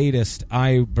latest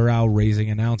eyebrow-raising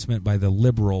announcement by the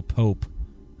liberal pope.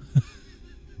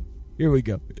 Here we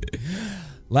go.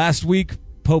 Last week,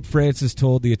 Pope Francis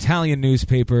told the Italian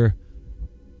newspaper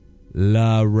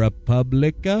La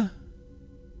Repubblica,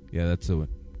 yeah, that's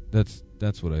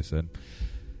what I said,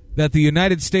 that the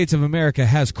United States of America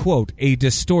has, quote, a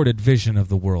distorted vision of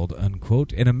the world,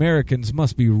 unquote, and Americans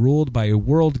must be ruled by a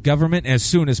world government as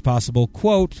soon as possible,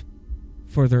 quote,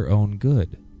 for their own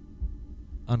good,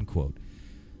 unquote.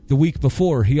 The week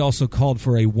before, he also called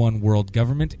for a one world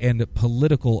government and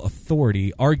political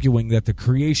authority, arguing that the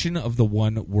creation of the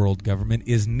one world government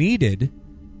is needed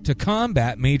to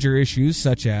combat major issues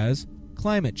such as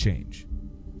climate change.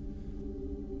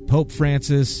 Pope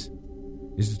Francis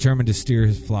is determined to steer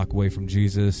his flock away from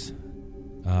Jesus,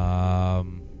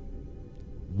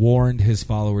 warned his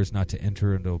followers not to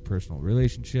enter into a personal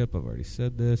relationship. I've already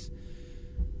said this.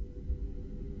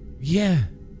 Yeah,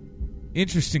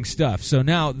 interesting stuff. So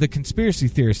now the conspiracy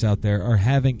theorists out there are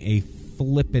having a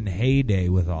flippin' heyday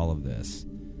with all of this.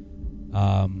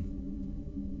 But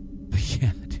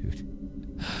yeah, dude,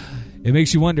 it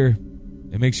makes you wonder.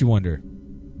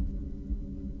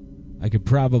 I could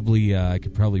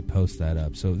probably post that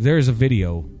up. So there's a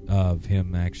video of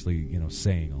him actually,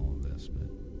 saying all of this. But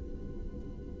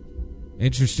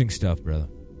interesting stuff, brother.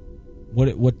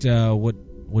 What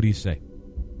do you say?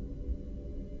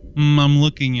 I'm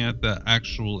looking at the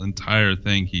actual entire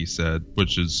thing he said,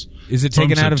 which is it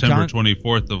taken out of September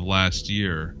 24th of last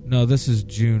year? No, this is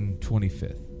June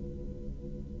 25th.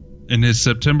 In his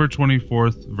September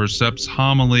 24th Verseps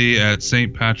homily at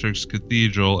St. Patrick's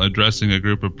Cathedral, addressing a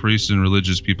group of priests and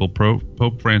religious people,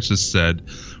 Pope Francis said,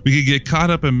 "We could get caught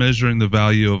up in measuring the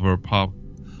value of our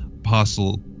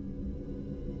apostolate.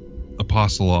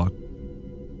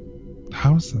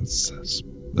 How is that says?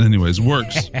 Anyways,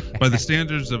 works by the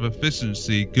standards of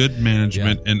efficiency, good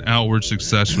management, and outward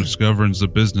success which governs the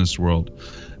business world.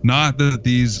 Not that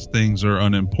these things are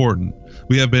unimportant.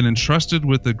 We have been entrusted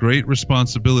with a great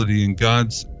responsibility, and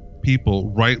God's people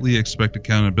rightly expect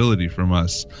accountability from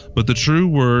us. But the true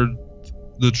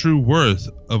worth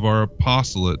of our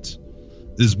apostolate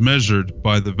is measured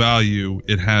by the value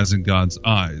it has in God's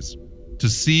eyes. To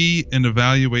see and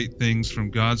evaluate things from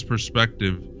God's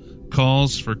perspective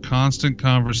calls for constant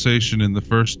conversation in the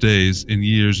first days and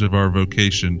years of our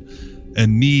vocation,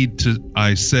 and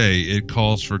it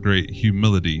calls for great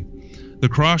humility. The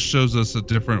cross shows us a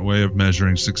different way of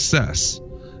measuring success.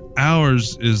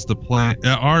 Ours is to plant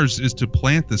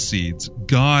the seeds.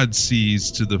 God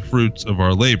sees to the fruits of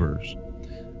our labors.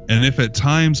 And if at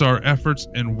times our efforts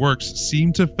and works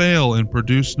seem to fail and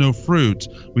produce no fruit,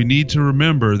 we need to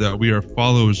remember that we are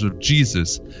followers of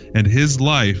Jesus, and his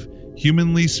life,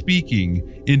 humanly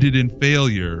speaking, ended in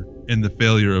failure, in the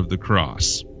failure of the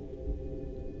cross.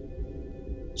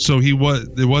 So it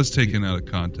was taken out of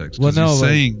context. Well, no, he's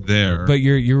saying there. But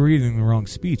you're reading the wrong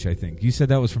speech, I think. You said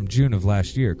that was from June of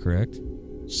last year, correct?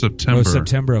 September. Oh,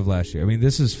 September of last year. I mean,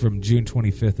 this is from June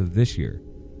 25th of this year.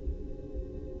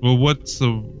 Well,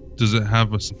 does it have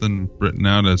something written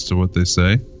out as to what they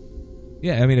say?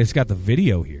 Yeah, I mean, it's got the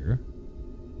video here.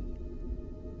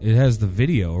 It has the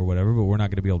video or whatever, but we're not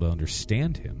going to be able to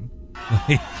understand him.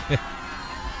 You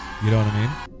know what I mean?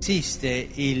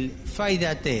 Esiste il fai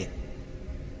da te.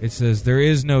 It says, there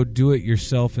is no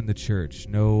do-it-yourself in the church.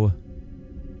 No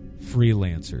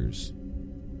freelancers.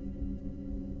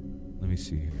 Let me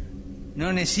see here.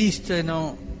 Non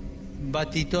esistono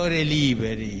battitori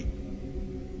liberi.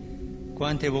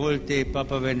 Quante volte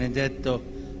Papa Benedetto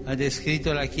ha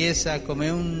descritto la Chiesa come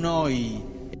un noi.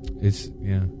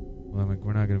 Yeah. Well,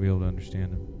 we're not going to be able to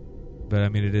understand him. But, I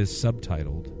mean, it is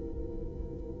subtitled.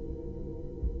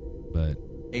 But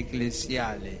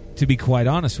Ecclesiale. To be quite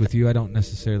honest with you, I don't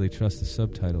necessarily trust the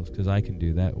subtitles because I can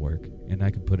do that work. And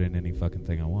I can put in any fucking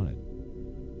thing I wanted.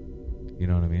 You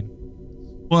know what I mean?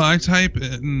 Well, I type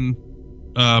in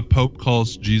Pope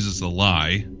calls Jesus a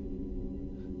lie.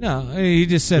 No, he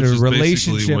just said a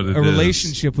relationship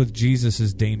relationship with Jesus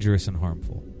is dangerous and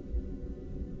harmful.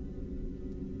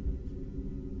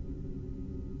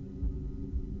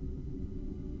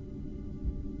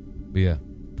 But yeah,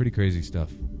 pretty crazy stuff.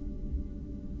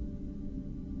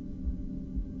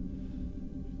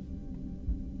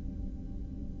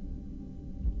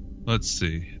 Let's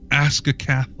see.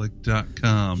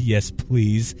 AskACatholic.com. Yes,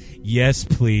 please. Yes,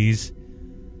 please.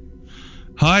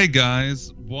 Hi,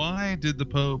 guys. Why did the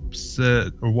Pope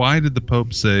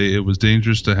say it was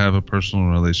dangerous to have a personal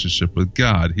relationship with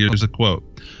God? Here's a quote.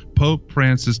 Pope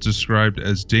Francis described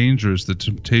as dangerous the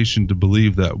temptation to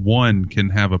believe that one can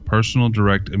have a personal,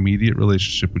 direct, immediate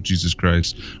relationship with Jesus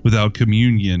Christ without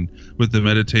communion with the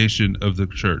meditation of the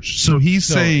church. So he's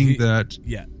saying that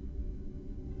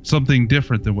something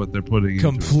different than what they're putting into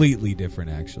it. Completely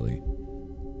different, actually.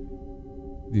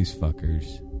 These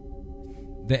fuckers.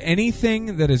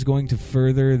 Anything that is going to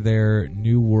further their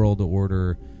New World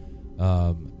Order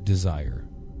desire.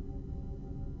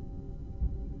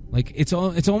 Like, it's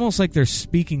almost like they're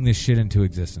speaking this shit into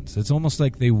existence. It's almost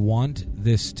like they want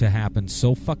this to happen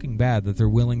so fucking bad that they're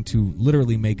willing to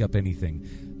literally make up anything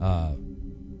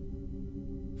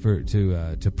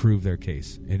to prove their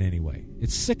case in any way.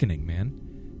 It's sickening, man.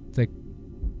 It's like,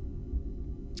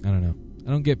 I don't know.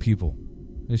 I don't get people.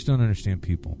 I just don't understand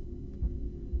people.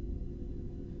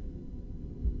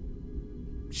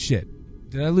 Shit.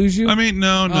 Did I lose you? I mean,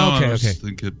 no. Okay, I was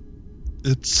thinking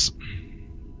it's...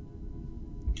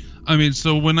 I mean,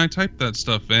 so when I type that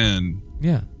stuff in,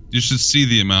 you should see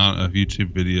the amount of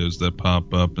YouTube videos that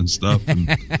pop up and stuff. And,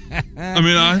 I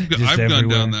mean, I've gone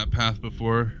down that path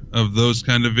before of those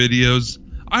kind of videos.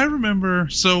 I remember,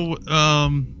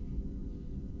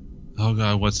 oh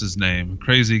God, what's his name?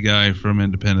 Crazy guy from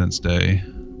Independence Day.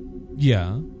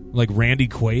 Yeah, like Randy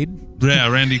Quaid? Yeah,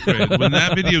 Randy Quaid. When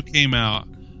that video came out,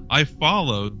 I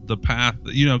followed the path,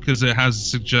 because it has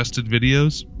suggested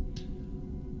videos.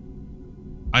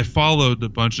 I followed a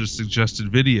bunch of suggested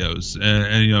videos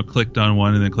and clicked on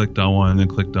one and then clicked on one and then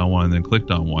clicked on one and then clicked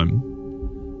on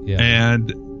one. Yeah.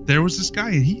 And there was this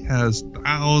guy, he has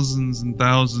thousands and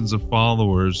thousands of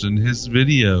followers, and his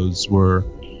videos were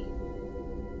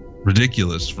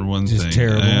ridiculous for one thing. Just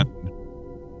terrible. And,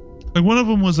 like, one of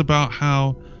them was about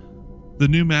how the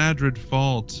New Madrid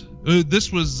fault.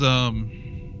 This was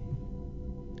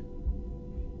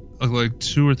like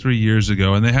 2 or 3 years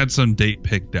ago, and they had some date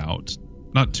picked out.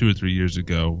 Not 2 or 3 years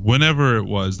ago, whenever it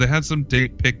was, they had some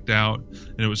date picked out,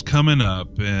 and it was coming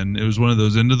up, and it was one of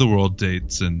those end of the world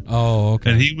dates, and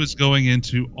and he was going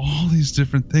into all these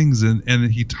different things, and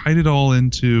he tied it all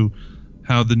into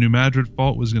how the New Madrid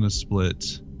fault was going to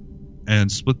split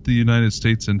the United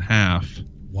States in half.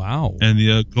 Wow! And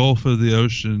the Gulf of the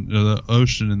ocean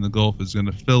in the Gulf is going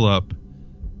to fill up,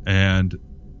 and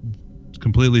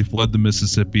completely flood the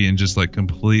Mississippi, and just like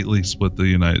completely split the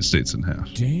United States in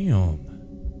half. Damn.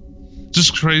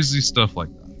 Just crazy stuff like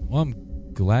that. Well,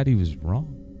 I'm glad he was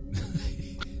wrong.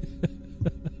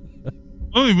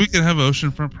 I mean, we could have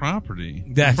oceanfront property.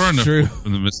 That's true.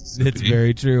 From the Mississippi. It's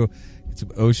very true. It's some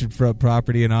oceanfront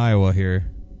property in Iowa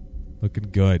here.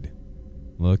 Looking good.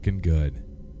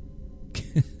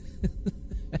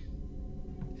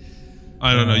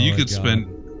 I don't know. You my could God. spend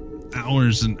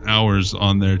hours and hours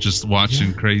on there just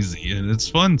watching crazy, and it's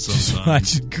fun sometimes. Just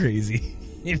watching crazy.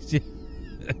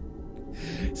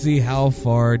 See how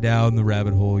far down the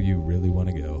rabbit hole you really want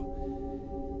to go.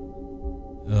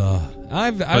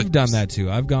 I've done that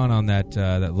too. I've gone on that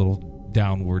little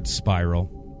downward spiral.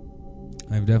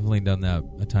 I've definitely done that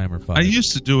a time or five. I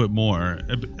used to do it more.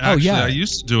 Actually, I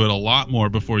used to do it a lot more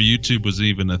before YouTube was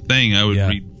even a thing. I would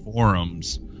read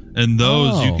forums, and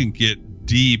those you can get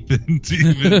deep into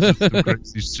even some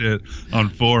crazy shit on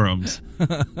forums.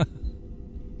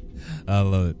 I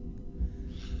love it.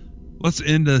 Let's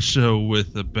end the show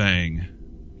with a bang.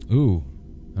 Ooh.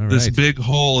 All This right. big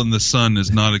hole in the sun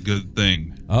is not a good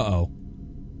thing. Uh-oh.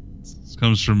 This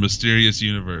comes from Mysterious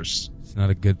Universe. It's not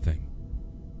a good thing.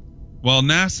 While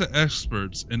NASA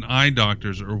experts and eye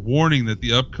doctors are warning that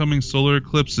the upcoming solar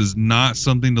eclipse is not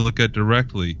something to look at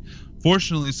directly,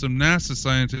 fortunately, some NASA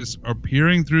scientists are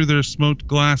peering through their smoked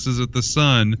glasses at the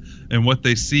sun, and what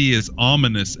they see is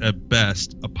ominous at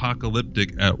best,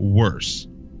 apocalyptic at worst.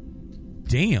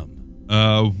 Damn.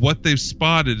 What they've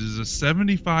spotted is a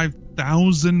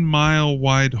 75,000-mile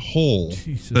wide hole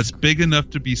that's big enough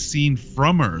to be seen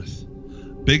from Earth,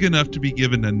 big enough to be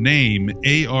given a name,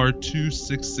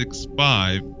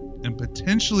 AR2665, and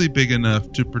potentially big enough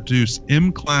to produce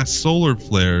M-class solar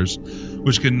flares,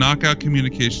 which can knock out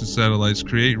communication satellites,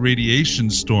 create radiation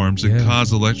storms, and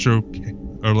cause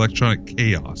electronic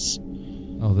chaos.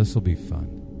 Oh, this will be fun.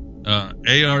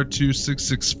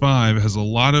 AR2665 has a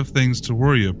lot of things to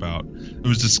worry about. It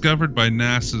was discovered by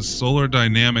NASA's Solar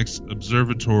Dynamics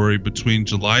Observatory between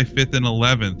July 5th and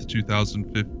 11th,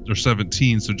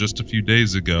 2017, so just a few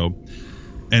days ago.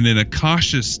 And in a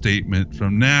cautious statement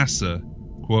from NASA,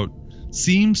 quote,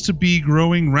 seems to be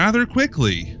growing rather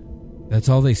quickly. That's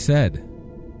all they said.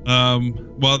 I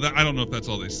don't know if that's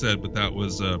all they said, but that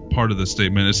was part of the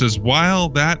statement. It says, while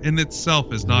that in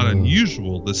itself is not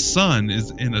unusual, the sun is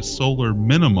in a solar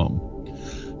minimum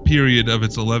period of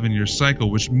its 11-year cycle,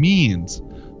 which means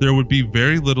there would be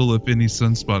very little, if any,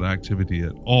 sunspot activity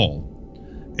at all.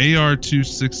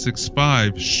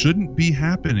 AR2665 shouldn't be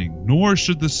happening, nor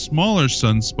should the smaller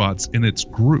sunspots in its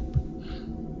group.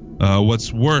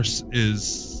 What's worse,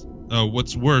 its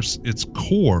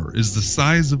core is the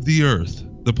size of the Earth.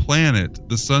 The planet,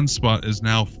 the sunspot, is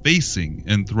now facing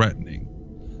and threatening.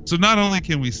 So not only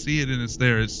can we see it and it's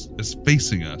there, it's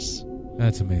facing us.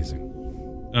 That's amazing.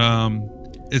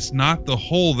 It's not the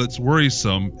hole that's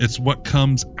worrisome, it's what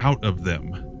comes out of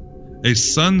them. A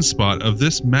sunspot of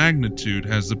this magnitude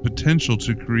has the potential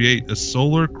to create a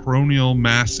solar coronal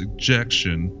mass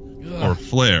ejection or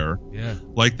flare,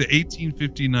 like the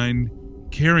 1859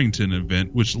 Carrington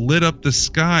event, which lit up the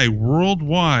sky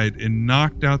worldwide and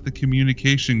knocked out the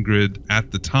communication grid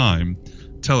at the time,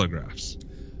 telegraphs.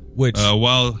 Which,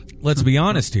 let's be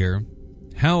honest here,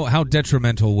 how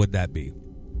detrimental would that be?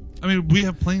 I mean, we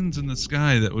have planes in the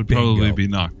sky that would probably be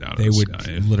knocked out of the sky.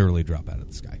 They would literally drop out of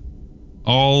the sky.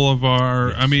 All of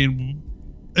our, I mean,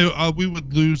 we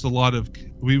would lose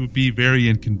we would be very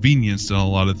inconvenienced on a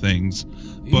lot of things,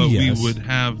 but we would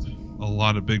have a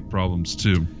lot of big problems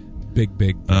too. Big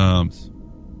problems.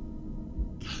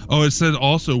 It said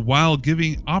also while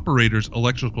giving operators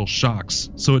electrical shocks.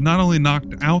 So it not only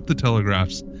knocked out the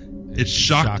telegraphs, it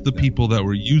shocked the people that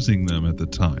were using them at the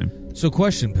time. So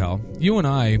question, pal. You and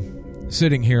I,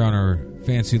 sitting here on our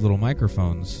fancy little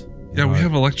microphones. Yeah, we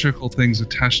have electrical things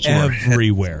attached to our head.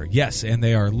 Everywhere. Yes, and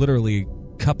they are literally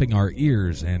cupping our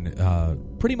ears and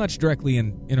pretty much directly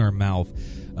in our mouth.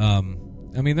 I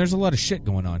mean, there's a lot of shit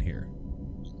going on here.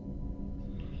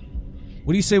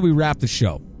 What do you say we wrap the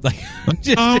show?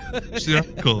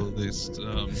 Theoretical, at least.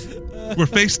 We're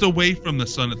faced away from the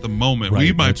sun at the moment. Right,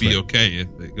 we might be okay if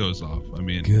it goes off. I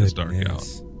mean, it's dark out.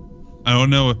 I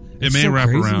don't know. It may wrap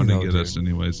around and get us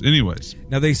anyways.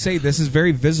 Now, they say this is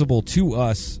very visible to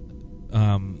us,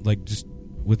 like just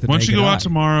with the Why don't you go eye. out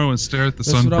tomorrow and stare at the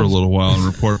sun for a little while and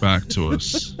report back to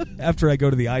us? After I go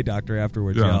to the eye doctor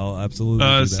afterwards, I'll absolutely do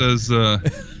that. It says,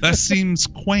 that seems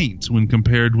quaint when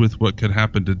compared with what could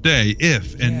happen today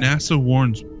if, and NASA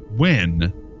warns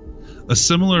when, a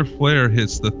similar flare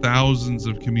hits the thousands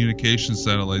of communication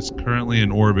satellites currently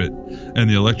in orbit and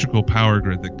the electrical power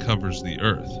grid that covers the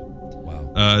Earth.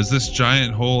 Wow. Is this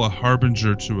giant hole a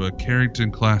harbinger to a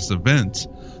Carrington-class event?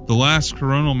 The last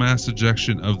coronal mass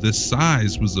ejection of this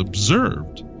size was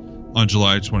observed on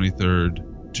July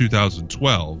 23rd,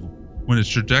 2012, when its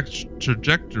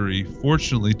trajectory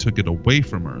fortunately took it away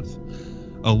from Earth.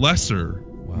 A lesser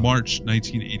March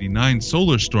 1989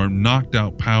 solar storm knocked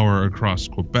out power across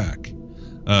Quebec.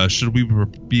 Should we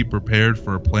be prepared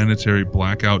for a planetary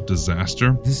blackout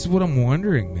disaster? This is what I'm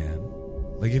wondering, man.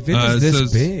 Like, if it was this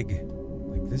says, big,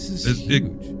 like, this is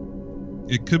huge.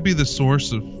 It could be the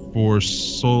source for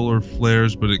solar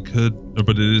flares, but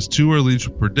it is too early to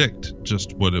predict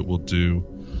just what it will do.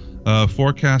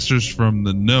 Forecasters from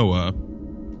the NOAA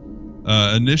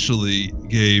initially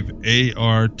gave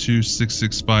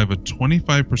AR2665 a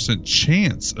 25%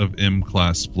 chance of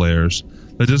M-class flares.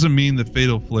 That doesn't mean the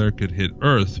fatal flare could hit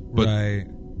Earth, but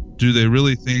do they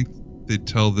really think they'd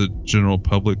tell the general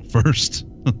public first?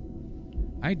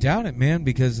 I doubt it, man,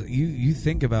 because you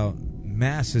think about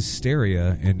mass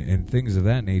hysteria and things of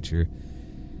that nature.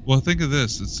 Well, think of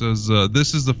this. It says,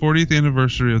 this is the 40th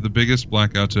anniversary of the biggest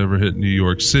blackout to ever hit New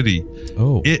York City.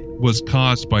 Oh. It was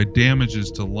caused by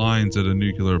damages to lines at a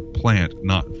nuclear plant,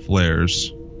 not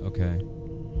flares. Okay.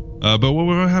 But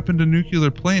what happened to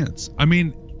nuclear plants? I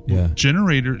mean,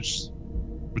 generators.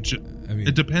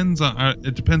 It depends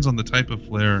on the type of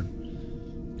flare.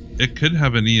 It could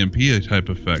have an EMP type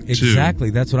effect, too. Exactly.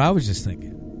 That's what I was just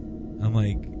thinking. I'm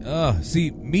like,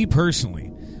 see, me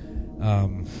personally,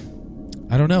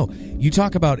 I don't know. You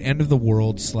talk about end of the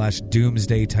world /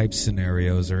 doomsday type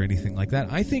scenarios or anything like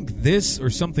that. I think this or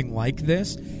something like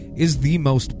this is the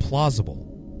most plausible.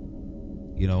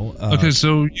 You know. Okay,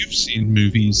 so you've seen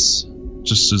movies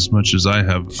just as much as I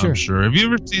have. Sure. I'm sure. Have you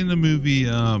ever seen the movie?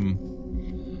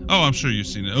 I'm sure you've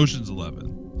seen it. Ocean's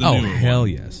 11. Hell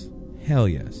yes. Hell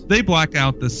yes. They black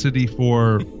out the city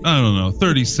for,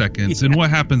 30 seconds. And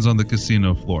what happens on the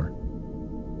casino floor?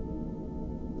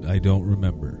 I don't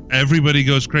remember. Everybody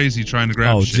goes crazy trying to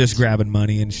grab shit. Just grabbing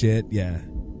money and shit? Yeah.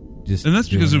 And that's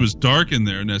because it was dark in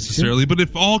there necessarily. Sure. But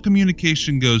if all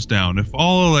communication goes down, if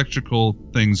all electrical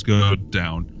things go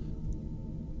down,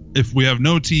 if we have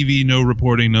no TV, no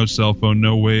reporting, no cell phone,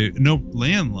 no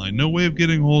landline, no way of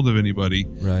getting hold of anybody.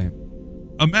 Right.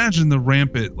 Imagine the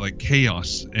rampant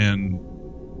chaos, and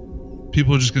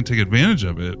people are just going to take advantage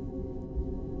of it.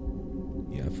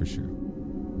 Yeah, for sure.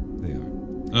 They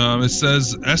are. It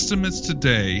says estimates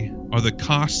today are the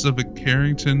costs of a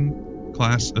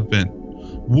Carrington-class event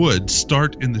would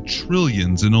start in the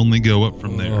trillions and only go up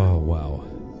from there. Oh, wow.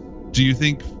 Do you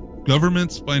think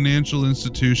governments, financial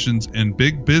institutions, and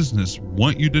big business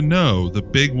want you to know the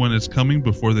big one is coming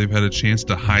before they've had a chance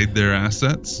to hide their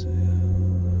assets?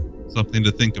 Something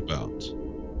to think about.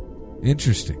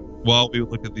 Interesting. While we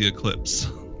look at the eclipse.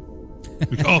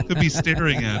 We all could be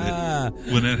staring at it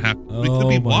when it happens. We could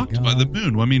be blocked by the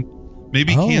moon. I mean,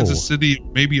 maybe Kansas City,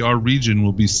 maybe our region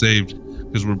will be saved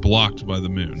because we're blocked by the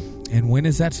moon. And when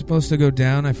is that supposed to go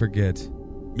down? I forget.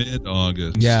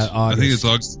 Mid-August. Yeah, August. I think it's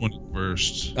August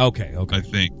 21st. Okay. I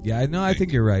think. Yeah, no, I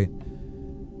think you're right.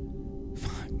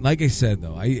 Like I said,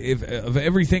 though, if of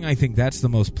everything, I think that's the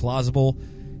most plausible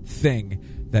thing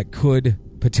that could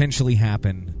potentially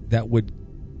happen that would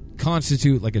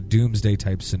constitute like a doomsday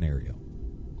type scenario.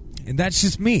 And that's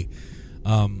just me.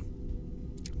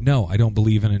 No, I don't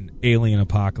believe in an alien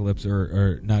apocalypse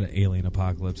or not an alien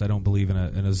apocalypse. I don't believe in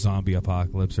a zombie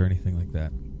apocalypse or anything like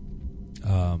that.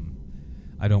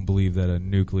 I don't believe that a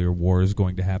nuclear war is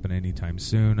going to happen anytime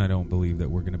soon. I don't believe that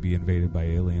we're going to be invaded by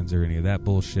aliens or any of that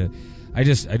bullshit. I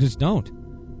just don't.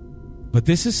 But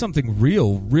this is something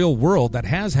real world that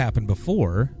has happened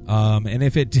before. And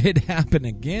if it did happen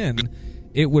again,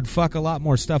 it would fuck a lot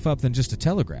more stuff up than just a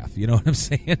telegraph. You know what I'm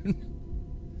saying?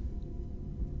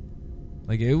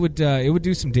 Like it would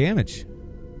do some damage.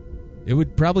 It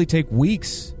would probably take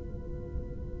weeks,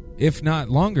 if not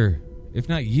longer, if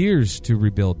not years, to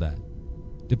rebuild that,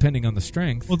 depending on the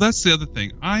strength. Well, that's the other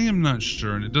thing. I am not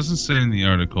sure, and it doesn't say in the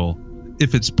article,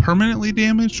 if it's permanently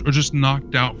damaged or just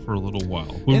knocked out for a little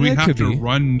while. Would we have to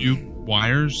run new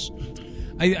wires?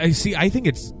 I see. I think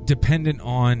it's dependent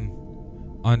on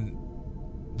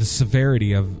the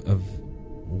severity of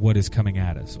what is coming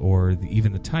at us, or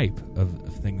even the type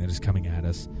of thing that is coming at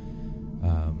us.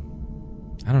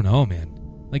 I don't know, man.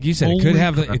 Like you said,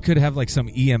 it could have like some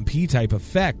EMP type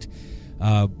effect,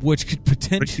 which could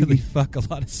potentially fuck a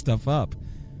lot of stuff up.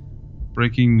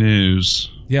 Breaking news.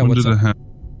 Yeah, when did it happen?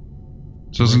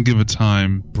 Doesn't give a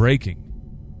time. Breaking.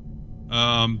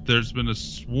 There's been a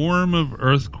swarm of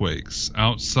earthquakes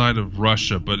outside of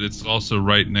Russia, but it's also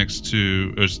right next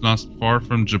to. It's not far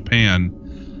from Japan.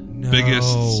 No.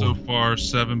 Biggest so far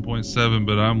 7.7,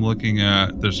 but I'm looking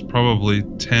at there's probably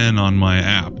 10 on my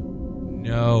app.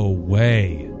 No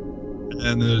way.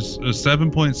 And there's a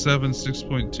 7.7,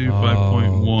 6.2,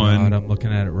 5.1. God, I'm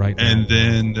looking at it right now. And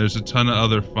then there's a ton of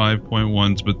other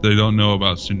 5.1s, but they don't know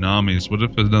about tsunamis. What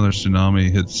if another tsunami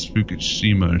hits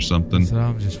Fukushima or something? So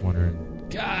I'm just wondering.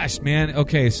 Gosh, man.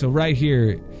 Okay, so right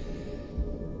here,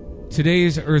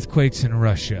 today's earthquakes in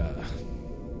Russia.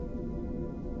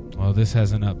 Well, this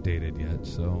hasn't updated yet,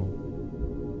 so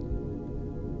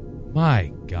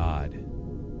My God.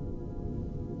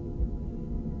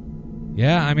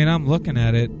 Yeah, I mean, I'm looking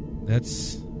at it.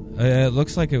 That's... it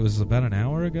looks like it was about an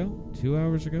hour ago? 2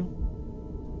 hours ago?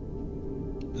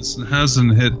 It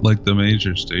hasn't hit, like, the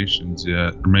major stations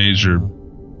yet. Or major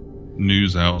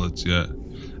news outlets yet.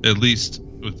 At least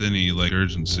with any, like,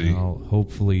 urgency. Well,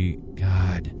 hopefully...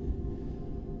 God.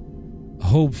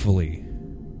 Hopefully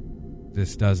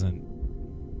this doesn't...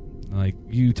 Like,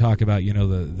 you talk about, you know,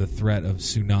 the threat of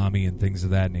tsunami and things of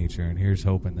that nature, and here's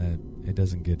hoping that it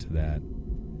doesn't get to that.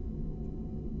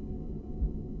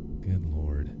 Good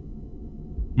Lord.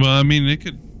 Well, I mean, it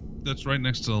could... That's right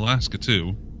next to Alaska,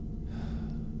 too.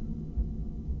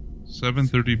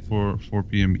 7:34, 4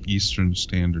 p.m. Eastern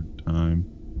Standard Time.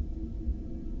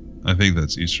 I think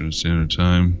that's Eastern Standard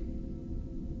Time.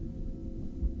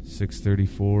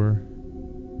 6:34.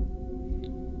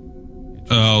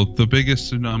 The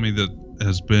biggest tsunami that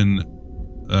has been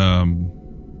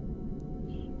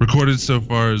recorded so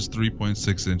far is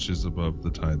 3.6 inches above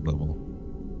the tide level.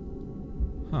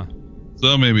 Huh.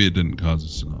 So maybe it didn't cause a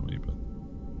tsunami, but...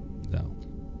 No.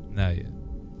 Not yet.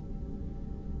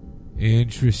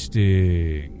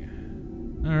 Interesting.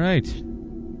 All right.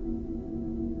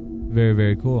 Very,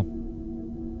 very cool.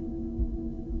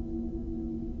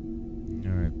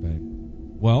 All right, buddy.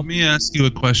 Well, let me ask you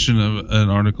a question of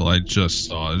an article I just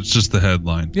saw. It's just the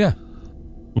headline. Yeah.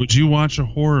 Would you watch a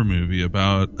horror movie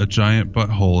about a giant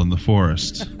butthole in the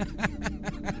forest?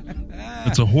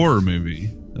 It's a horror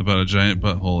movie about a giant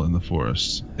butthole in the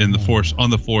forest. On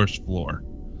the forest floor.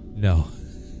 No.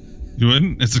 You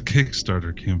wouldn't? It's a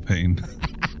Kickstarter campaign.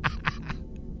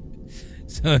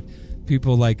 So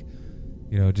people, like,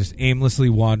 you know, just aimlessly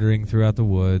wandering throughout the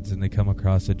woods, and they come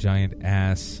across a giant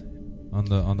ass on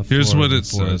the floor. Here's what it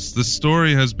says. The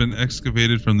story has been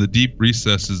excavated from the deep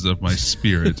recesses of my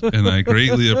spirit, and I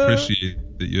greatly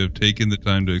appreciate that you have taken the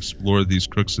time to explore these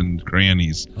crooks and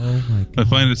crannies. Oh my God. I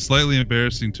find it slightly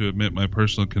embarrassing to admit my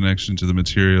personal connection to the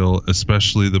material,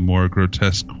 especially the more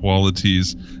grotesque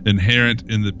qualities inherent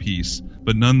in the piece.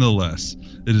 But nonetheless,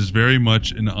 it is very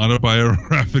much an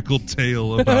autobiographical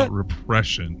tale about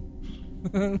repression.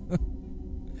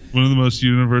 One of the most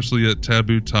universal yet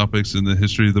taboo topics in the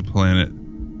history of the planet.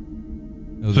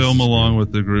 Film along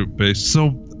with the group base.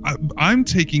 So I'm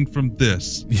taking from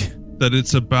this that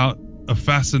it's about a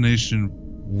fascination,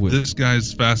 this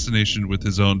guy's fascination with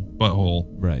his own butthole.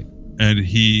 Right. And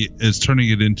he is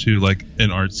turning it into like an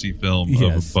artsy film of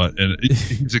a butt. And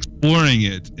he's exploring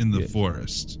it in the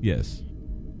forest. Yes.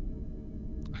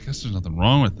 I guess there's nothing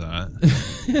wrong with that.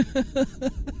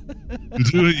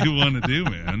 Do what you want to do,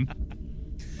 man.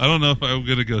 I don't know if I'm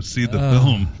going to go see the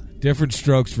film. Different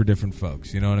strokes for different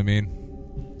folks. You know what I mean?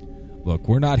 Look,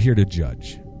 we're not here to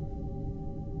judge.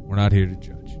 We're not here to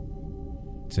judge.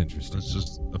 It's interesting. It's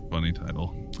just a funny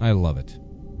title. I love it.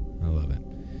 I love it.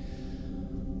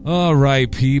 All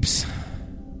right, peeps.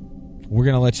 We're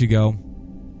going to let you go.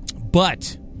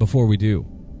 But before we do,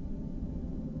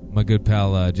 my good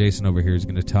pal Jason over here is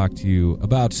going to talk to you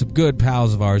about some good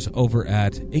pals of ours over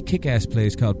at a kick-ass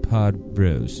place called Pod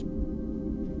Bros.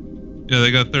 Yeah,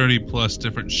 they got 30 plus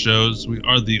different shows. We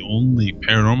are the only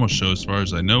paranormal show, as far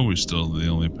as I know. We're still the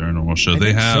only paranormal show.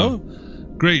 They have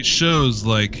great shows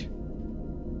like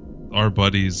our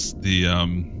buddies, the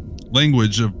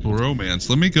Language of Bromance.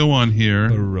 Let me go on here.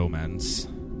 Bromance.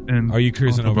 And are you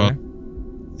cruising over there?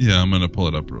 Yeah, I'm going to pull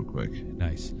it up real quick.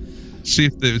 Nice. See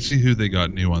who they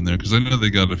got new on there, because I know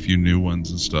they got a few new ones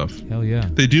and stuff. Hell yeah.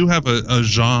 They do have a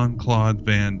Jean-Claude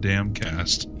Van Damme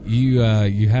cast. You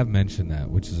have mentioned that,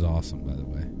 which is awesome, by the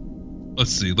way.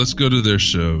 Let's see. Let's go to their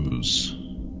shows.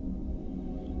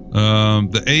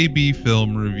 The AB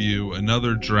Film Review,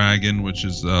 Another Dragon, which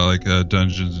is like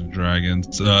Dungeons and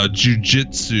Dragons.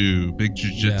 Jiu-Jitsu, Big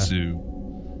Jiu-Jitsu.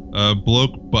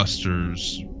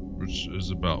 Blokebusters, which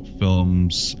is about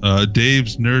films.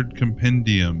 Dave's Nerd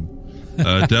Compendium.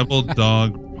 Devil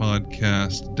Dog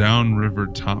Podcast. Downriver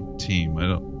Top Team.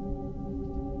 I'm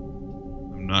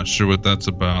not sure what that's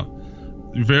about.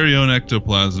 Your very own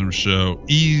Ectoplasm show.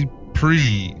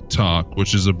 E-Prix Talk,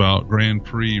 which is about Grand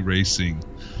Prix racing.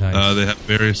 Nice. They have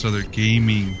various other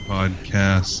gaming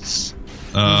podcasts.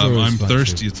 I'm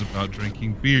Thirsty. It's about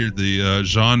drinking beer. The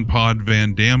Jean-Pod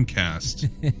Van Damme cast.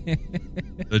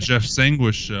 The Jeff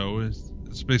Sanguish show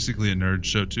it's basically a nerd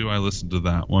show too. I listened to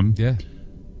that one. Yeah.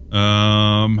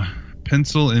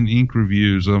 Pencil and Ink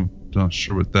Reviews. I'm not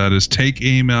sure what that is. Take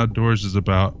Aim Outdoors is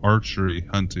about archery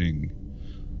hunting.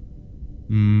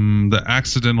 The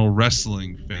Accidental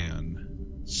Wrestling Fan.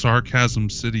 Sarcasm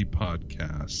City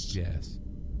podcast. Yes.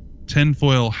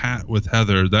 Tinfoil Hat with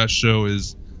Heather. That show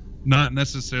is not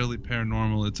necessarily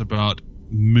paranormal. It's about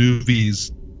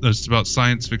movies It's about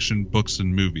science fiction books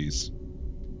and movies.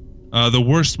 The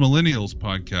Worst Millennials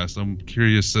podcast. I'm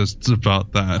curious as to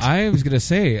about that. I was going to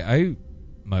say, I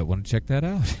might want to check that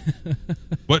out.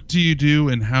 What do you do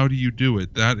and how do you do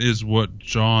it? That is what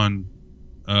John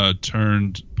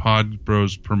turned Pod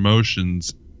Bros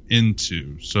Promotions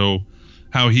into. So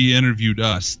how he interviewed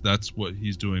us, that's what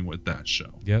he's doing with that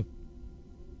show. Yep.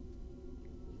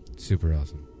 Super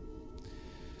awesome.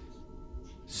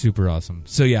 Super awesome.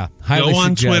 So yeah, highly go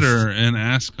on suggest. Twitter and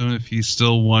ask him if he's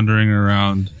still wandering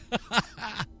around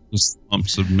the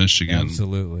slumps of Michigan.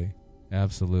 Absolutely.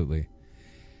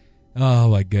 Oh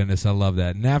my goodness, I love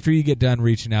that. And after you get done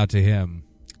reaching out to him,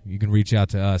 you can reach out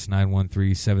to us,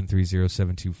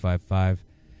 913-730-7255.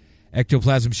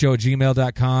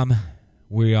 ectoplasmshow@gmail.com.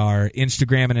 We are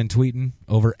Instagramming and tweeting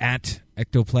over at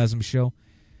Ectoplasm Show.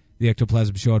 The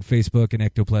Ectoplasm Show on Facebook and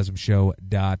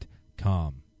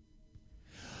ectoplasmshow.com.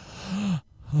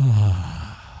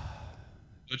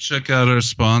 Go check out our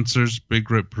sponsors,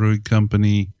 Big Rip Brewing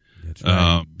Company. That's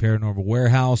right. Paranormal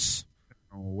Warehouse.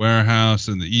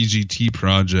 And the EGT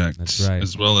Project. That's right.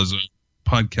 As well as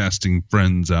podcasting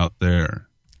friends out there.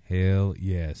 Hell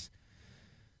yes.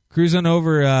 Cruise on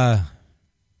over.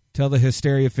 Tell the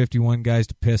Hysteria 51 guys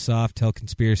to piss off. Tell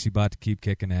Conspiracy Bot to keep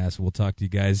kicking ass. We'll talk to you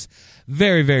guys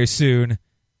very, very soon.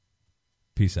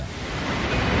 Peace out.